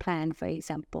 5-year plan, for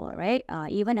example, right?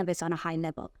 Even if it's on a high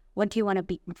level, what do you want to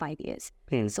be in 5 years?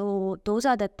 So those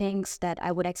are the things that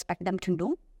I would expect them to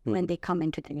know when they come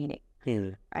into the meeting,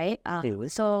 right?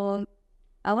 So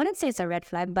I wouldn't say it's a red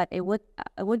flag, but it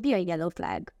would be a yellow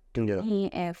flag to me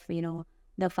if,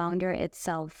 the founder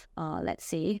itself, let's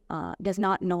say, does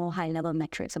not know high-level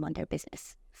metrics about their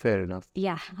business. Fair enough.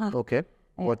 Yeah. Okay.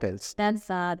 What else? That's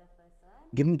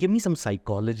Give me some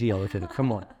psychology out of it.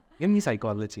 Come on. Give me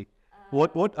psychology.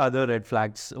 What other red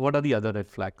flags? What are the other red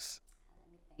flags?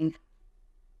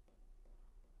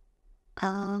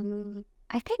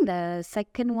 I think the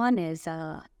second one is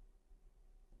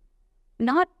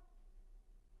not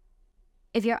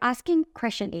if you're asking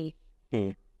question A,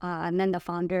 and then the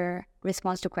founder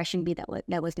responds to question B that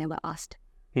was never asked,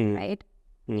 right?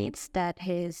 It's that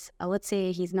I would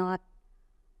say he's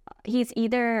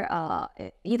either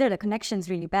the connection's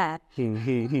really bad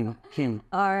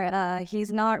or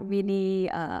he's not really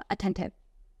attentive,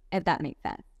 if that makes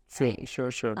sense. Right?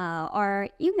 Sure. Or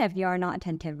even if you're not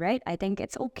attentive, right? I think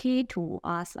it's okay to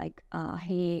ask like,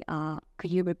 hey,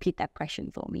 could you repeat that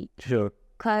question for me? Sure.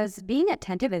 Because being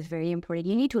attentive is very important.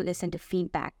 You need to listen to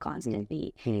feedback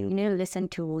constantly. You need to listen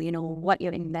to, what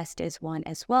your investors want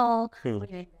as well. What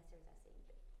your investors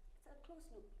are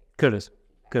saying.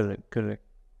 Correct. There's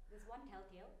one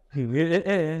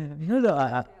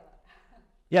telltale.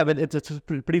 Yeah, but it's a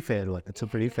pretty fair one. It's a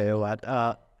pretty fair one.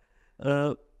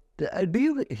 Do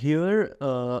you hear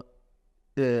a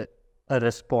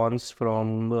response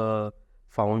from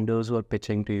founders who are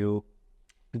pitching to you?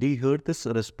 Do you hear this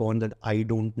response that I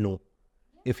don't know?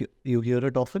 If you hear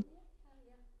it often?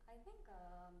 I think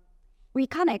we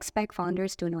can't expect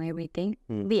founders to know everything.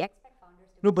 We expect founders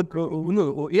to No, but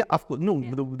of course. No,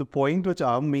 the point which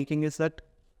I'm making is that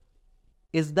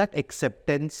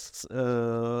acceptance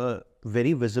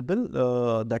very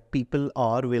visible, that people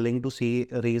are willing to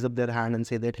raise up their hand and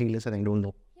say that, hey, listen, I don't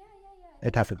know.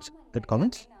 It happens. It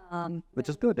comments, which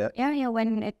is good. Yeah.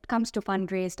 When it comes to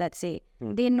fundraise, let's say,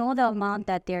 they know the amount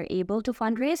that they're able to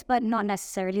fundraise, but not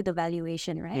necessarily the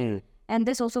valuation, right? And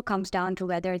this also comes down to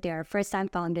whether they're first-time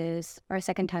founders or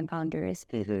second-time founders.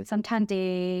 Sometimes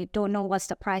they don't know what's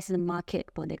the price in the market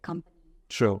for the company.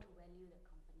 Sure.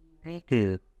 Right?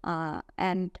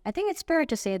 And I think it's fair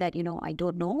to say that, I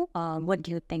don't know. What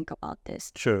do you think about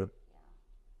this? Sure.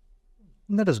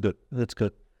 That is good. That's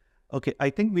good. Okay, I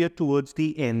think we are towards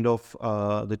the end of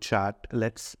the chat.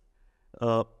 Let's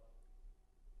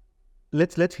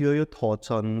hear your thoughts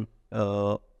on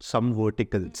some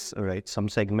verticals, right? Some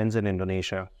segments in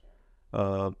Indonesia.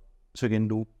 So you can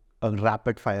do a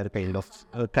rapid fire kind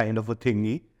of a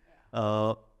thingy.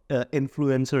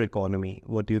 Influencer economy.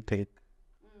 What do you think?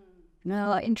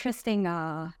 No, interesting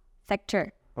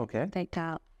sector. Okay.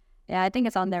 I think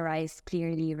it's on the rise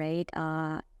clearly, right?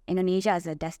 Indonesia as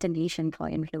a destination for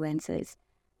influencers.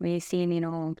 We've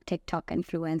seen, TikTok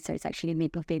influencers actually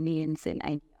make millions in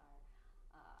IDR.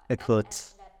 It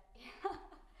hurts.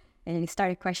 And you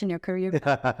started questioning your career. So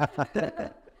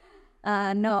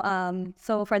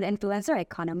for the influencer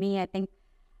economy, I think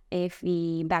if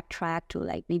we backtrack to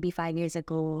like maybe 5 years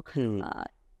ago,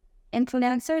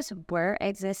 influencers were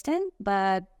existent,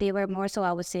 but they were more so,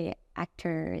 I would say,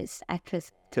 actors,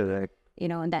 actresses. Correct.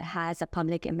 That has a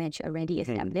public image already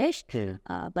established.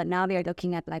 But now we are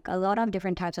looking at like a lot of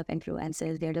different types of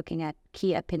influencers. They're looking at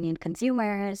key opinion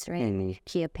consumers, right?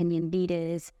 Key opinion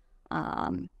leaders.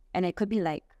 And it could be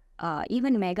like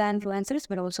even mega influencers,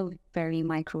 but also very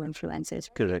micro influencers.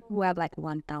 Correct. Who have like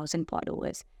 1,000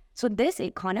 followers. So this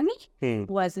economy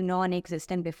was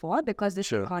non-existent before because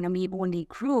this economy only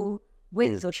grew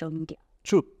with social media.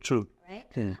 True. Right?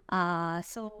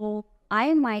 So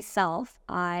I myself,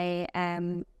 I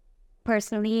am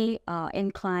personally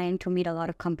inclined to meet a lot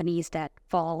of companies that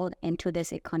fall into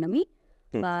this economy.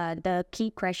 But the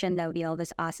key question that we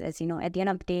always ask is, at the end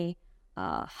of the day,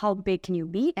 how big can you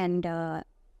be? And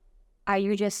are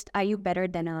you better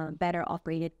than a better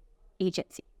operated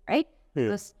agency, right?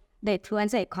 Because the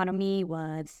influencer economy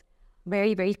was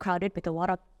very, very crowded with a lot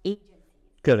of agencies.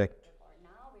 Correct.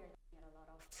 Now we're looking at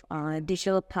a lot of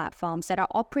digital platforms that are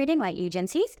operating like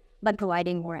agencies, but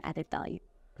providing more added value.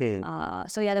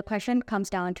 The question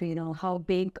comes down to, how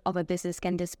big of a business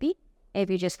can this be if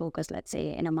you just focus, let's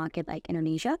say, in a market like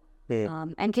Indonesia?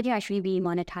 And can you actually be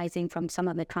monetizing from some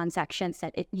of the transactions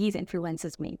that these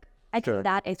influencers make? I think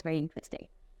that is very interesting.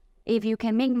 If you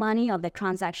can make money of the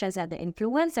transactions that the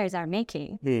influencers are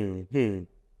making,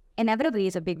 inevitably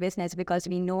it's a big business because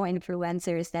we know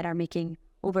influencers that are making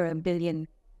over $1 billion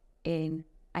in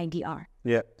IDR.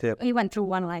 Yeah. We went through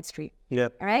one live stream. Yeah.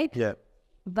 Right? Yeah.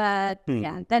 But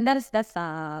yeah, then that's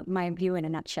my view in a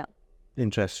nutshell.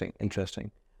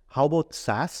 Interesting. How about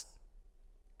SaaS?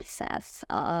 SaaS.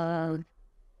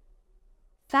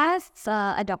 SaaS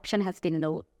adoption has been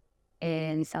low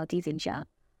in Southeast Asia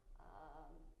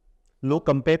Low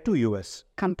compared to US.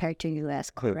 compared to US,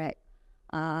 correct?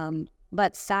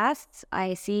 But SaaS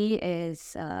I see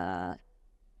is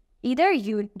either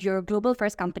you're a global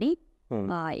first company,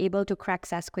 able to crack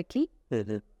SaaS quickly,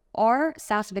 or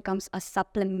SaaS becomes a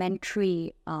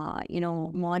supplementary,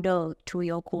 model to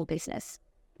your core business.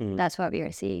 That's what we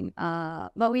are seeing.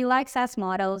 But we like SaaS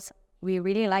models. We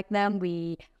really like them.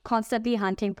 We constantly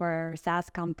hunting for SaaS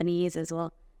companies as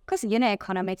well. Because unit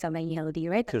economics are very healthy,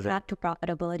 right? The path to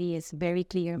profitability is very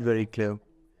clear. Very clear.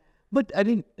 But I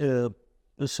think, there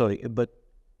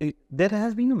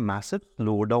has been a massive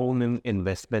slowdown in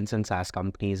investments in SaaS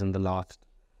companies in the last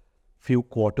few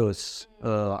quarters.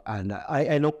 And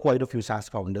I know quite a few SaaS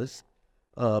founders,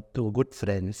 two good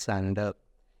friends, and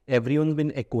everyone's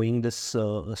been echoing this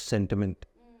sentiment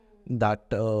that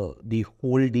the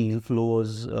whole deal flow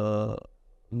has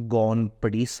gone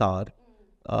pretty sour.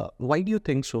 Why do you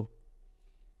think so?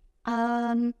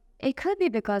 It could be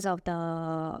because of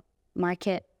the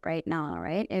market right now,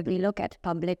 right? If we look at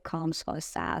public comps for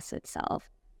SaaS itself,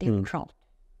 they've dropped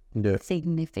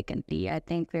significantly. I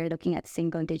think we're looking at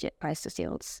single-digit price to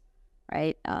sales,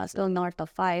 right? Still north of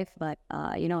 5, but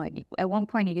at one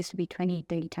point it used to be 20,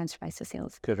 30 times price to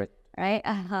sales. Correct. Right?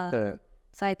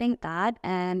 So I think that,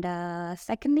 and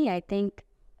secondly, I think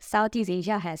Southeast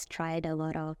Asia has tried a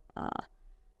lot of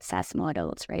SaaS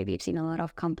models, right? We've seen a lot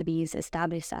of companies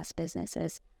establish SaaS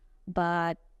businesses,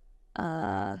 but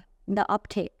the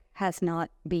uptake has not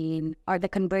been, or the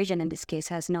conversion in this case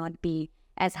has not been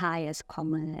as high as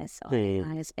common as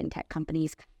fintech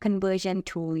companies. Conversion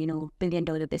to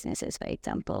billion-dollar businesses, for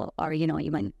example, or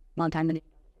even multi-million.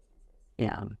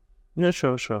 Yeah,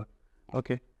 sure.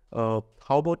 Okay. How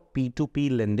about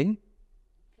P2P lending?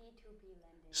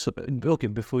 So, okay,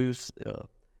 before you...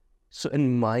 so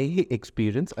in my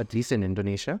experience, at least in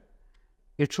Indonesia,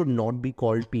 it should not be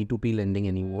called P2P lending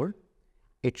anymore.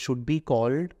 It should be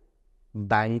called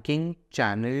banking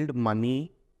channeled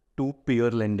money to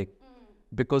peer lending.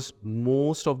 Because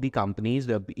most of the companies,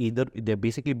 they're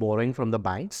basically borrowing from the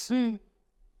banks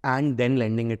and then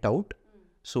lending it out.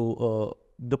 So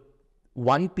the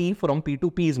 1P from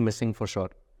P2P is missing for sure.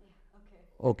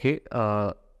 Okay.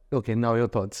 Okay. Now your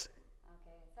thoughts.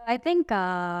 I think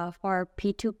for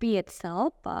P2P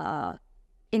itself,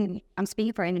 I'm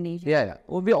speaking for Indonesia. Yeah.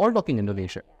 Well, we're all talking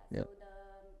Indonesia. Yeah.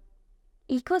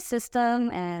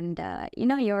 Ecosystem, and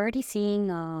you're already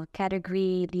seeing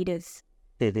category leaders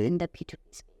in the P2P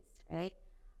space, right?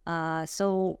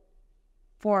 So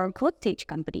for growth stage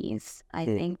companies, I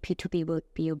think P2P would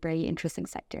be a very interesting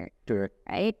sector,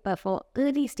 right? But for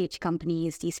early stage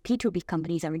companies, these P2P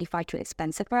companies are really far too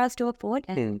expensive for us to afford,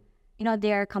 and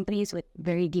there are companies with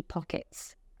very deep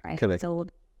pockets, right? Correct. So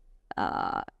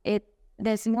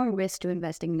there's more risk to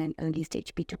investing in an early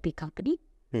stage P2P company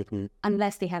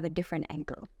unless they have a different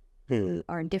angle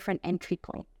or a different entry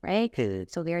point, right?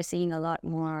 So we are seeing a lot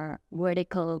more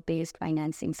vertical-based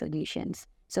financing solutions.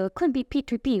 So it could be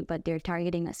P2P, but they're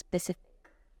targeting a specific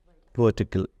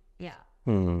vertical. Yeah.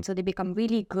 So they become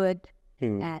really good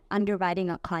at underwriting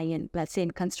a client, let's say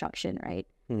in construction, right?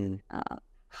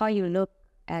 How you look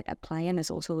at a client is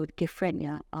also different,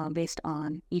 based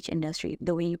on each industry.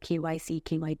 The way you KYC,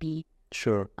 KYB,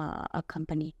 a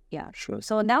company, Sure.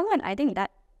 So that one, I think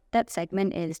that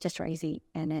segment is just rising,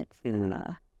 and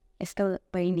it's still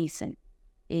very nascent.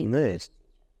 Nice.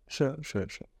 Sure.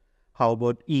 How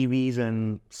about EVs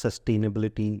and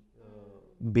sustainability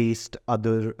based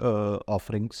other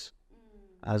offerings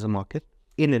as a market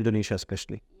in Indonesia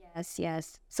especially?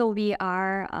 Yes. So we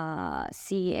are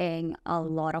seeing a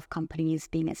lot of companies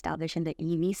being established in the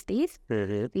EV space.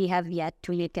 We have yet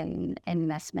to make an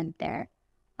investment there,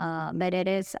 but it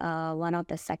is one of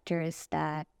the sectors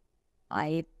that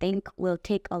I think will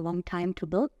take a long time to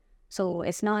build. So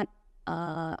it's not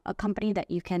a company that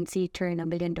you can see turn $1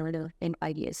 billion in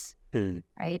 5 years,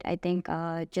 right? I think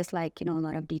just like a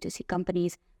lot of D2C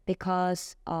companies,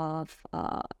 because of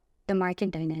the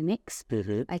market dynamics,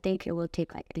 I think it will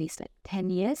take at least 10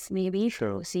 years maybe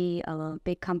to see a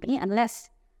big company, unless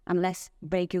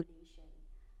regulation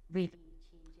really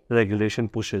changes. Regulation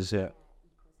pushes, yeah.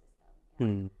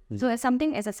 So it's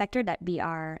a sector that we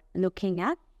are looking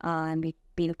at, and we've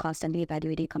been constantly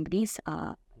evaluating companies.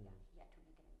 How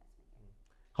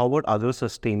about other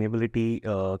sustainability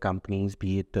companies,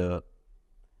 be it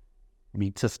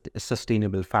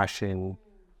sustainable fashion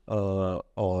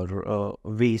or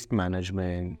waste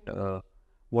management,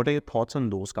 What are your thoughts on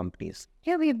those companies?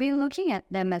 Yeah, we've been looking at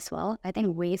them as well. I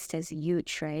think waste is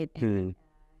huge, right? Yeah,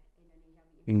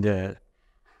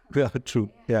 yeah, true.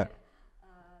 Yeah.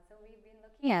 So we've been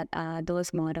looking at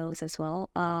those models as well.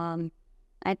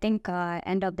 I think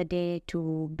end of the day,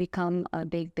 to become a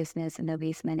big business in the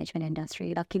waste management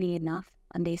industry, luckily enough,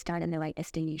 and they start in the right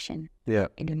destination, Yeah.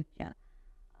 Indonesia.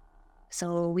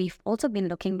 So we've also been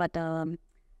looking, but I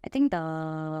think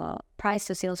the price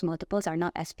to sales multiples are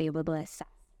not as favorable as SaaS.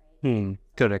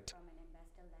 Correct.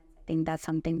 I think that's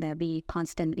something that we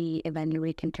constantly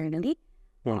evaluate internally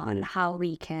on how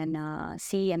we can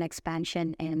see an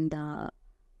expansion in the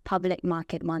public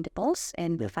market multiples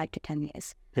in 5 to 10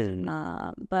 years.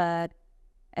 But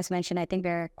as mentioned, I think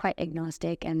we're quite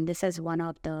agnostic, and this is one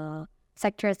of the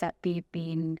sectors that we've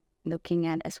been looking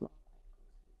at as well.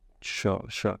 Sure.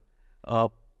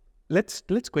 Let's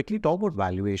quickly talk about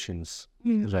valuations,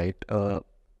 right?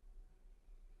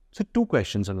 So 2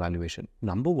 questions on valuation.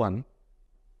 Number 1,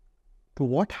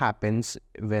 what happens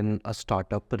when a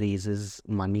startup raises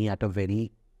money at a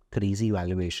very crazy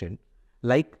valuation,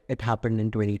 like it happened in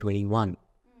 2021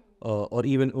 or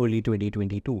even early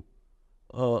 2022?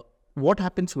 What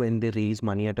happens when they raise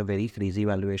money at a very crazy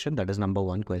valuation? That is number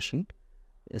 1 question.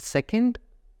 Second,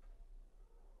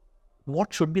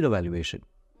 what should be the valuation?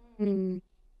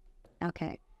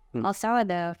 Okay. I'll start with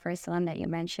the first one that you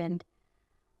mentioned.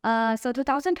 So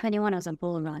 2021 was a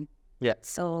bull run. Yeah.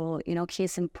 So,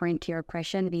 case in point to your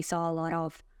question, we saw a lot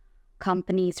of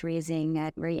companies raising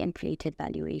at very inflated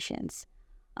valuations.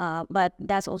 But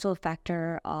that's also a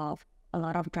factor of a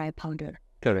lot of dry powder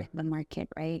Correct. in the market,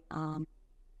 right?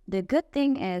 The good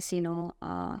thing is,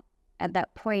 at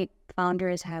that point,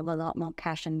 founders have a lot more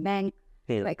cash in bank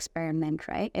to experiment,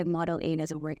 right? If Model A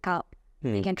doesn't work out,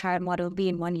 they can try Model B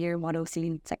in 1 year, Model C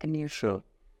in 2nd year. Sure.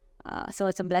 So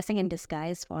it's a blessing in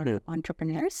disguise for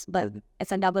entrepreneurs, but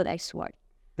it's a double-edged sword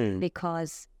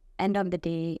because end of the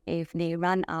day, if they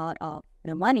run out of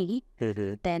the money,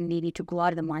 then they need to go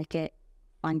out of the market,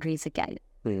 fundraise again.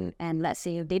 And let's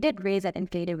say if they did raise at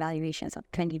inflated valuations of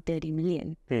 20, 30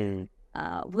 million,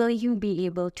 will you be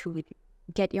able to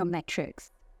get your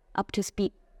metrics up to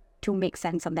speed to make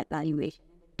sense of that valuation?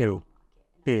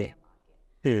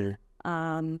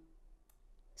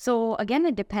 So again,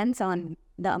 it depends on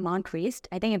the amount raised.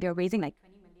 I think if you're raising like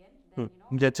 20 million,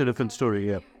 then, that's a different story.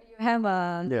 Yeah. you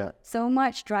have so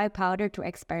much dry powder to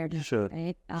experiment. Sure.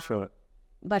 Right? Sure.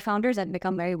 But founders have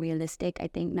become very realistic. I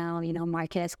think now,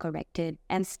 market has corrected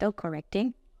and still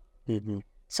correcting.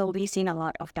 So we've seen a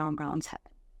lot of down rounds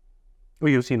happen. Oh,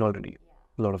 you've seen already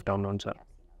a lot of down rounds happen.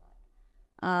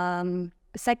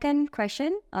 Second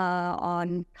question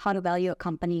on how to value a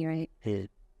company, right?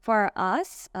 For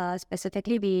us,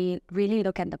 specifically, we really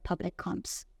look at the public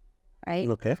comps, right?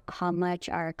 Okay. How much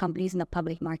are companies in the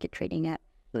public market trading at?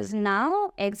 Because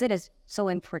now exit is so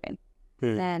important.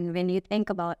 Then when you think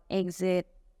about exit,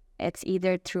 it's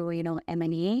either through,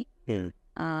 M&A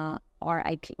or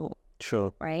IPO.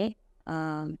 Sure. Right?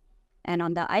 And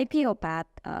on the IPO path,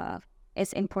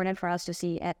 it's important for us to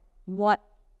see at what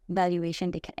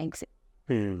valuation they can exit.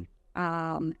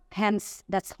 Hence,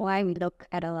 that's why we look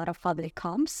at a lot of public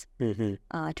comps to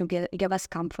give us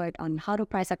comfort on how to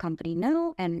price a company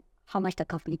now and how much the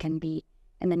company can be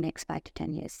in the next 5 to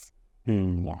 10 years.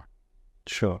 Yeah.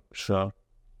 Sure.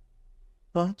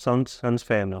 Sounds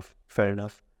fair enough.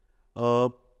 I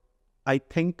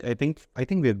think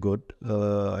we're good.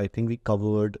 I think we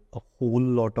covered a whole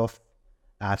lot of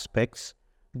aspects.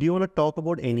 Do you want to talk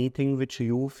about anything which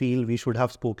you feel we should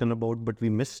have spoken about but we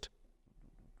missed?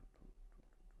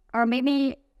 Or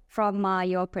maybe from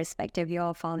your perspective,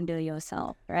 you're a founder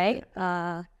yourself, right?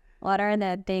 What are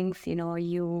the things,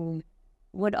 you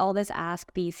would always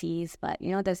ask VCs, but,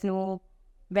 there's no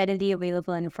readily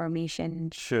available information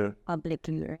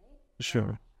publicly, right?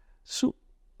 Sure. So,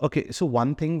 okay. So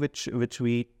one thing which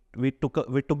we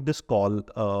took this call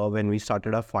when we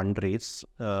started our fundraise,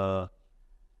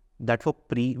 that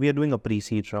we are doing a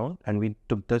pre-seed round, and we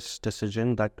took this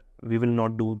decision that we will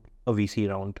not do a VC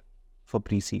round for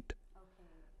pre-seed.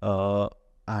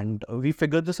 And we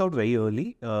figured this out very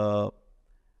early. A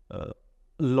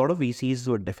lot of VCs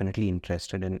were definitely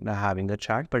interested in having a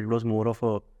chat, but it was more of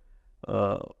a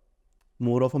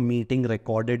meeting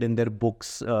recorded in their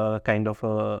books, kind of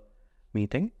a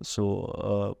meeting.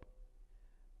 So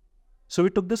we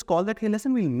took this call that, hey,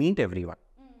 listen, we'll meet everyone.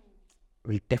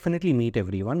 We'll definitely meet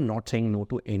everyone, not saying no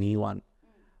to anyone.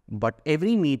 But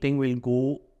every meeting will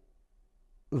go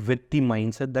with the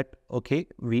mindset that, okay,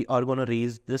 we are going to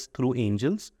raise this through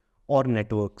angels or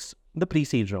networks, the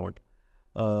pre-seed round.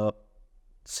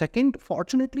 Second,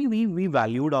 fortunately, we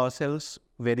valued ourselves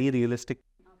very realistic.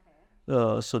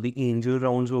 So the angel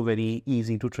rounds were very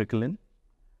easy to trickle in.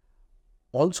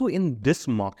 Also in this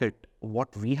market,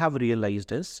 what we have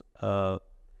realized is,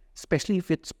 especially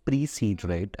if it's pre-seed,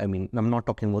 right? I mean, I'm not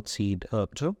talking about seed,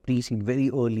 so pre-seed, very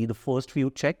early, the first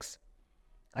few checks.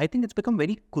 I think it's become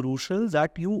very crucial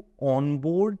that you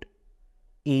onboard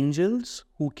angels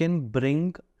who can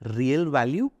bring real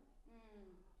value,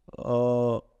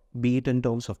 be it in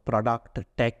terms of product,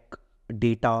 tech,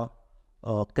 data,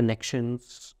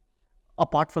 connections,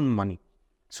 apart from money.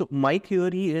 So my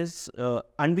theory is,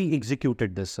 and we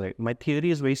executed this, right? My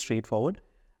theory is very straightforward.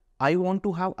 I want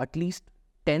to have at least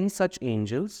 10 such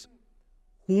angels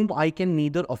whom I can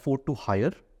neither afford to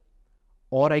hire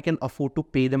or I can afford to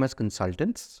pay them as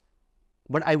consultants,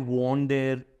 but I want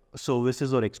their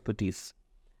services or expertise.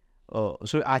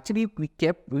 So actually we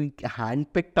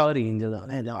handpicked our angel.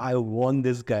 I want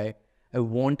this guy. I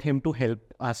want him to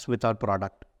help us with our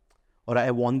product, or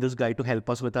I want this guy to help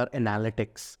us with our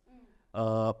analytics.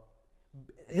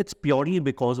 It's purely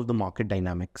because of the market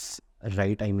dynamics,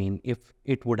 right? I mean, if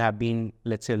it would have been,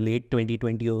 let's say, late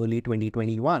 2020, early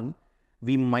 2021,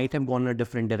 we might have gone a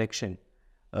different direction,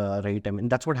 right? I mean,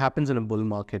 that's what happens in a bull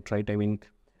market, right? I mean,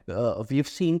 we've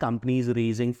seen companies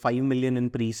raising 5 million in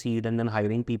pre-seed and then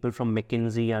hiring people from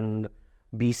McKinsey and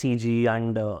BCG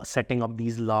and setting up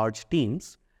these large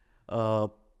teams.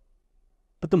 But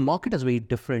the market is very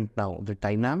different now. The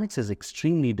dynamics is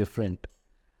extremely different.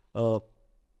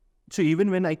 So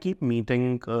even when I keep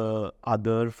meeting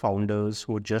other founders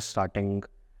who are just starting,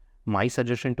 my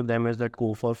suggestion to them is that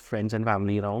go for friends and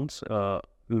family rounds.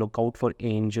 Look out for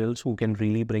angels who can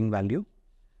really bring value.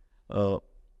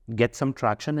 Get some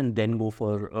traction and then go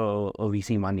for a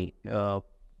VC money.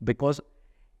 Because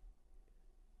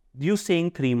you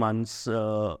saying 3 months,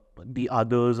 the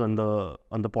others on the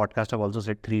podcast have also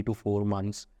said 3 to 4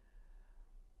 months.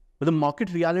 But the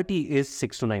market reality is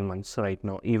 6 to 9 months right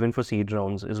now, even for seed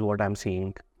rounds, is what I'm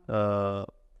seeing. I'm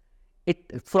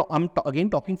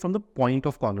again talking from the point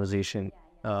of conversation.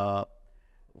 For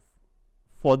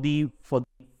the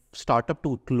startup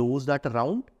to close that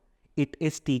round, it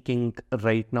is taking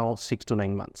right now 6 to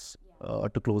 9 months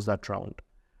to close that round.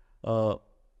 So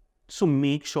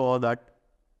make sure that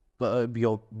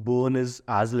your burn is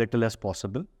as little as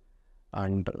possible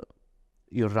and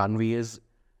your runway is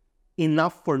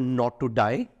enough for not to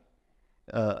die,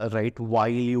 right, while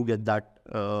you get that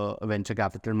venture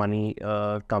capital money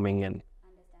coming in.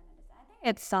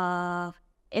 I think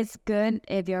it's good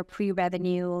if you're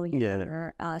pre-revenue,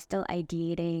 you're still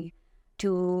ideating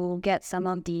to get some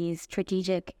of these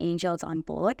strategic angels on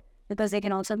board, because they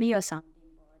can also be your sounding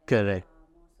board. Correct.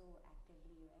 More so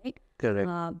actively, right?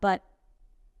 Correct. But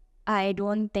I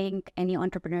don't think any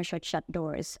entrepreneur should shut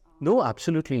doors. No,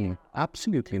 absolutely not.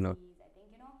 Absolutely not.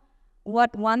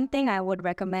 One thing I would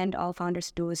recommend all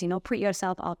founders do is, put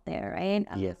yourself out there, right?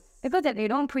 Yes. Because if you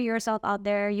don't put yourself out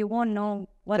there, you won't know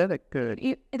what. Correct.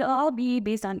 It'll all be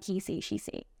based on he say, she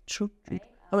say. True. Right?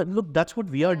 I mean, look, that's what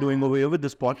we are doing over here with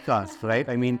this podcast, right?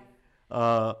 I mean,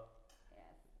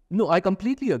 no, I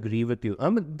completely agree with you. I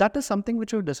mean, that is something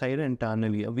which we've decided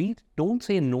internally. We don't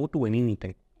say no to any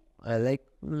meeting.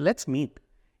 Let's meet.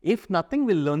 If nothing,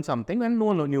 we'll learn something and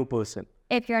know a new person.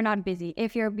 If you're not busy.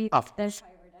 If you're busy, of course.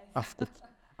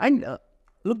 And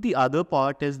look, the other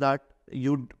part is that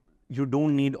you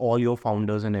don't need all your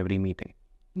founders in every meeting.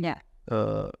 Yeah.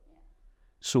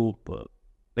 So,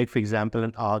 like for example,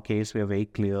 in our case, we are very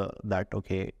clear that,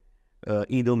 okay,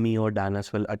 either me or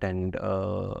Danis will attend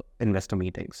investor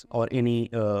meetings or any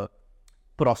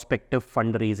prospective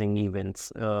fundraising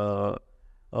events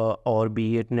or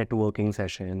be it networking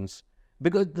sessions.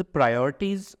 Because the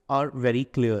priorities are very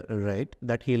clear, right?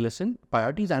 That, hey, listen,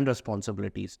 priorities and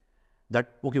responsibilities.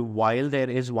 That, okay, while there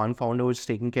is one founder who's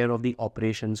taking care of the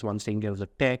operations, one's taking care of the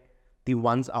tech, the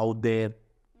ones out there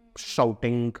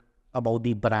shouting about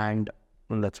the brand,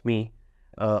 and that's me,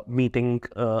 meeting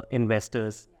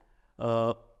investors.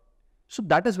 So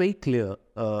that is very clear.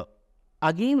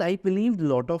 Again, I believe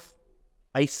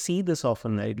I see this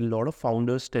often, right? A lot of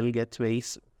founders still get very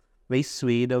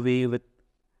swayed away with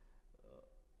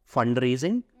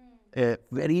fundraising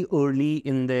very early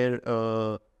in their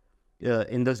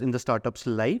in the startup's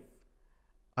life.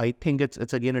 I think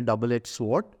it's again a double-edged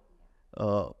sword.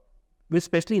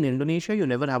 Especially in Indonesia, you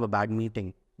never have a bad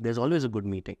meeting. There's always a good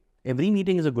meeting. Every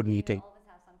meeting is a good meeting. You always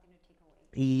have something to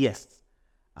take away. Yes,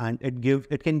 and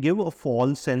it can give a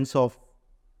false sense of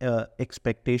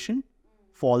expectation,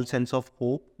 false sense of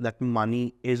hope that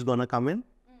money is gonna come in,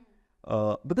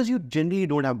 because you generally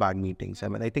don't have bad meetings. I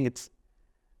mean, I think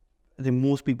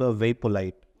most people are very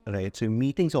polite, right? So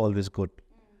meetings are always good,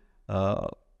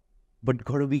 but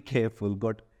got to be careful.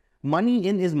 money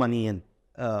in is money in.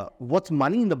 What's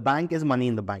money in the bank is money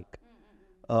in the bank.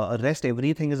 Rest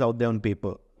everything is out there on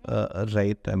paper,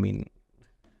 right? I mean,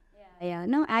 Yeah,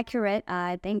 no, accurate.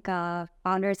 I think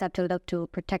founders have to look to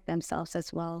protect themselves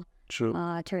as well. true.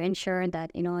 To ensure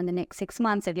that, in the next 6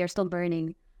 months, if you're still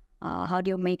burning, how do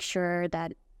you make sure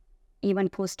that even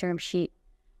post-term sheet,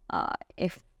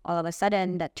 if all of a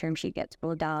sudden that term sheet gets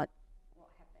pulled out, what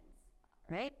happens,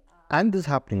 right? And this is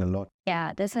happening a lot.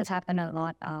 Yeah, this has happened a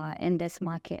lot in this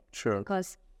market. Sure.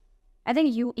 Because I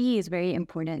think UE is very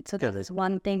important. So Correct. that's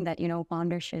one thing that,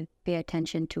 founders should pay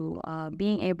attention to,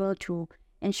 being able to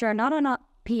ensure not on a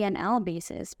P&L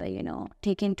basis, but,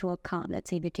 take into account, let's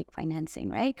say if you take financing,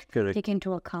 right? Correct. Take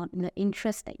into account the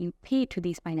interest that you pay to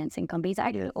these financing companies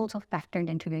actually also factored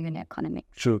into your unit economic,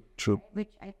 True.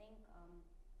 which I think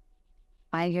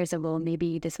 5 years ago,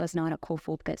 maybe this was not a core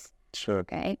focus, Sure.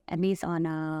 right? At least on,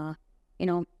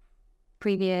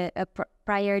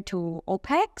 prior to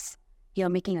OPEX, you're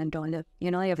making $1.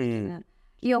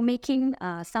 You're making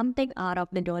something out of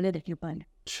the dollar that you burn.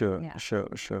 Sure. Yeah. Sure.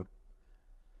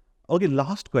 Okay,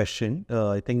 last question.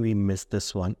 I think we missed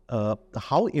this one.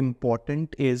 How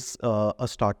important is a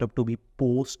startup to be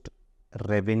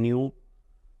post-revenue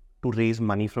to raise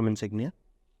money from Insignia?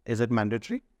 Is it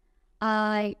mandatory?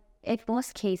 In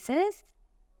most cases,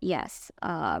 yes,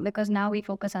 because now we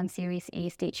focus on Series A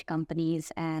stage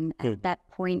companies, and at that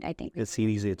point, I think The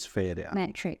Series A, it's fair, yeah.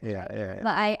 metric. Yeah.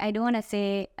 But I don't want to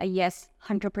say a yes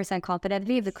 100%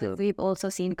 confidently, because we've also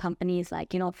seen companies like,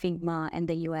 Figma and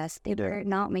the US, they were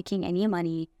not making any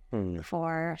money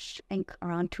for, I think,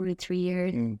 around 2 to 3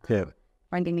 years Yeah.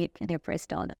 when they made their first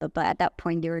dollar. But at that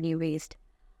point, they already raised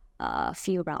a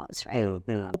few rounds, right?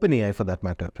 OpenAI for that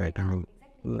matter, right? I mean,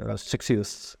 6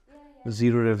 years,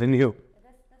 zero revenue.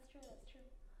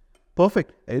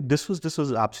 Perfect. This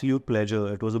was absolute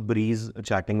pleasure. It was a breeze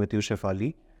chatting with you,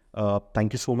 Shefali.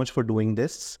 Thank you so much for doing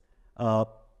this.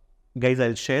 Guys,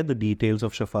 I'll share the details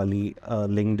of Shefali,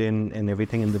 LinkedIn and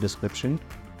everything in the description.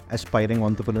 Aspiring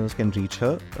entrepreneurs can reach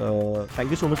her.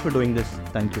 Thank you so much for doing this.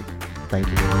 Thank you.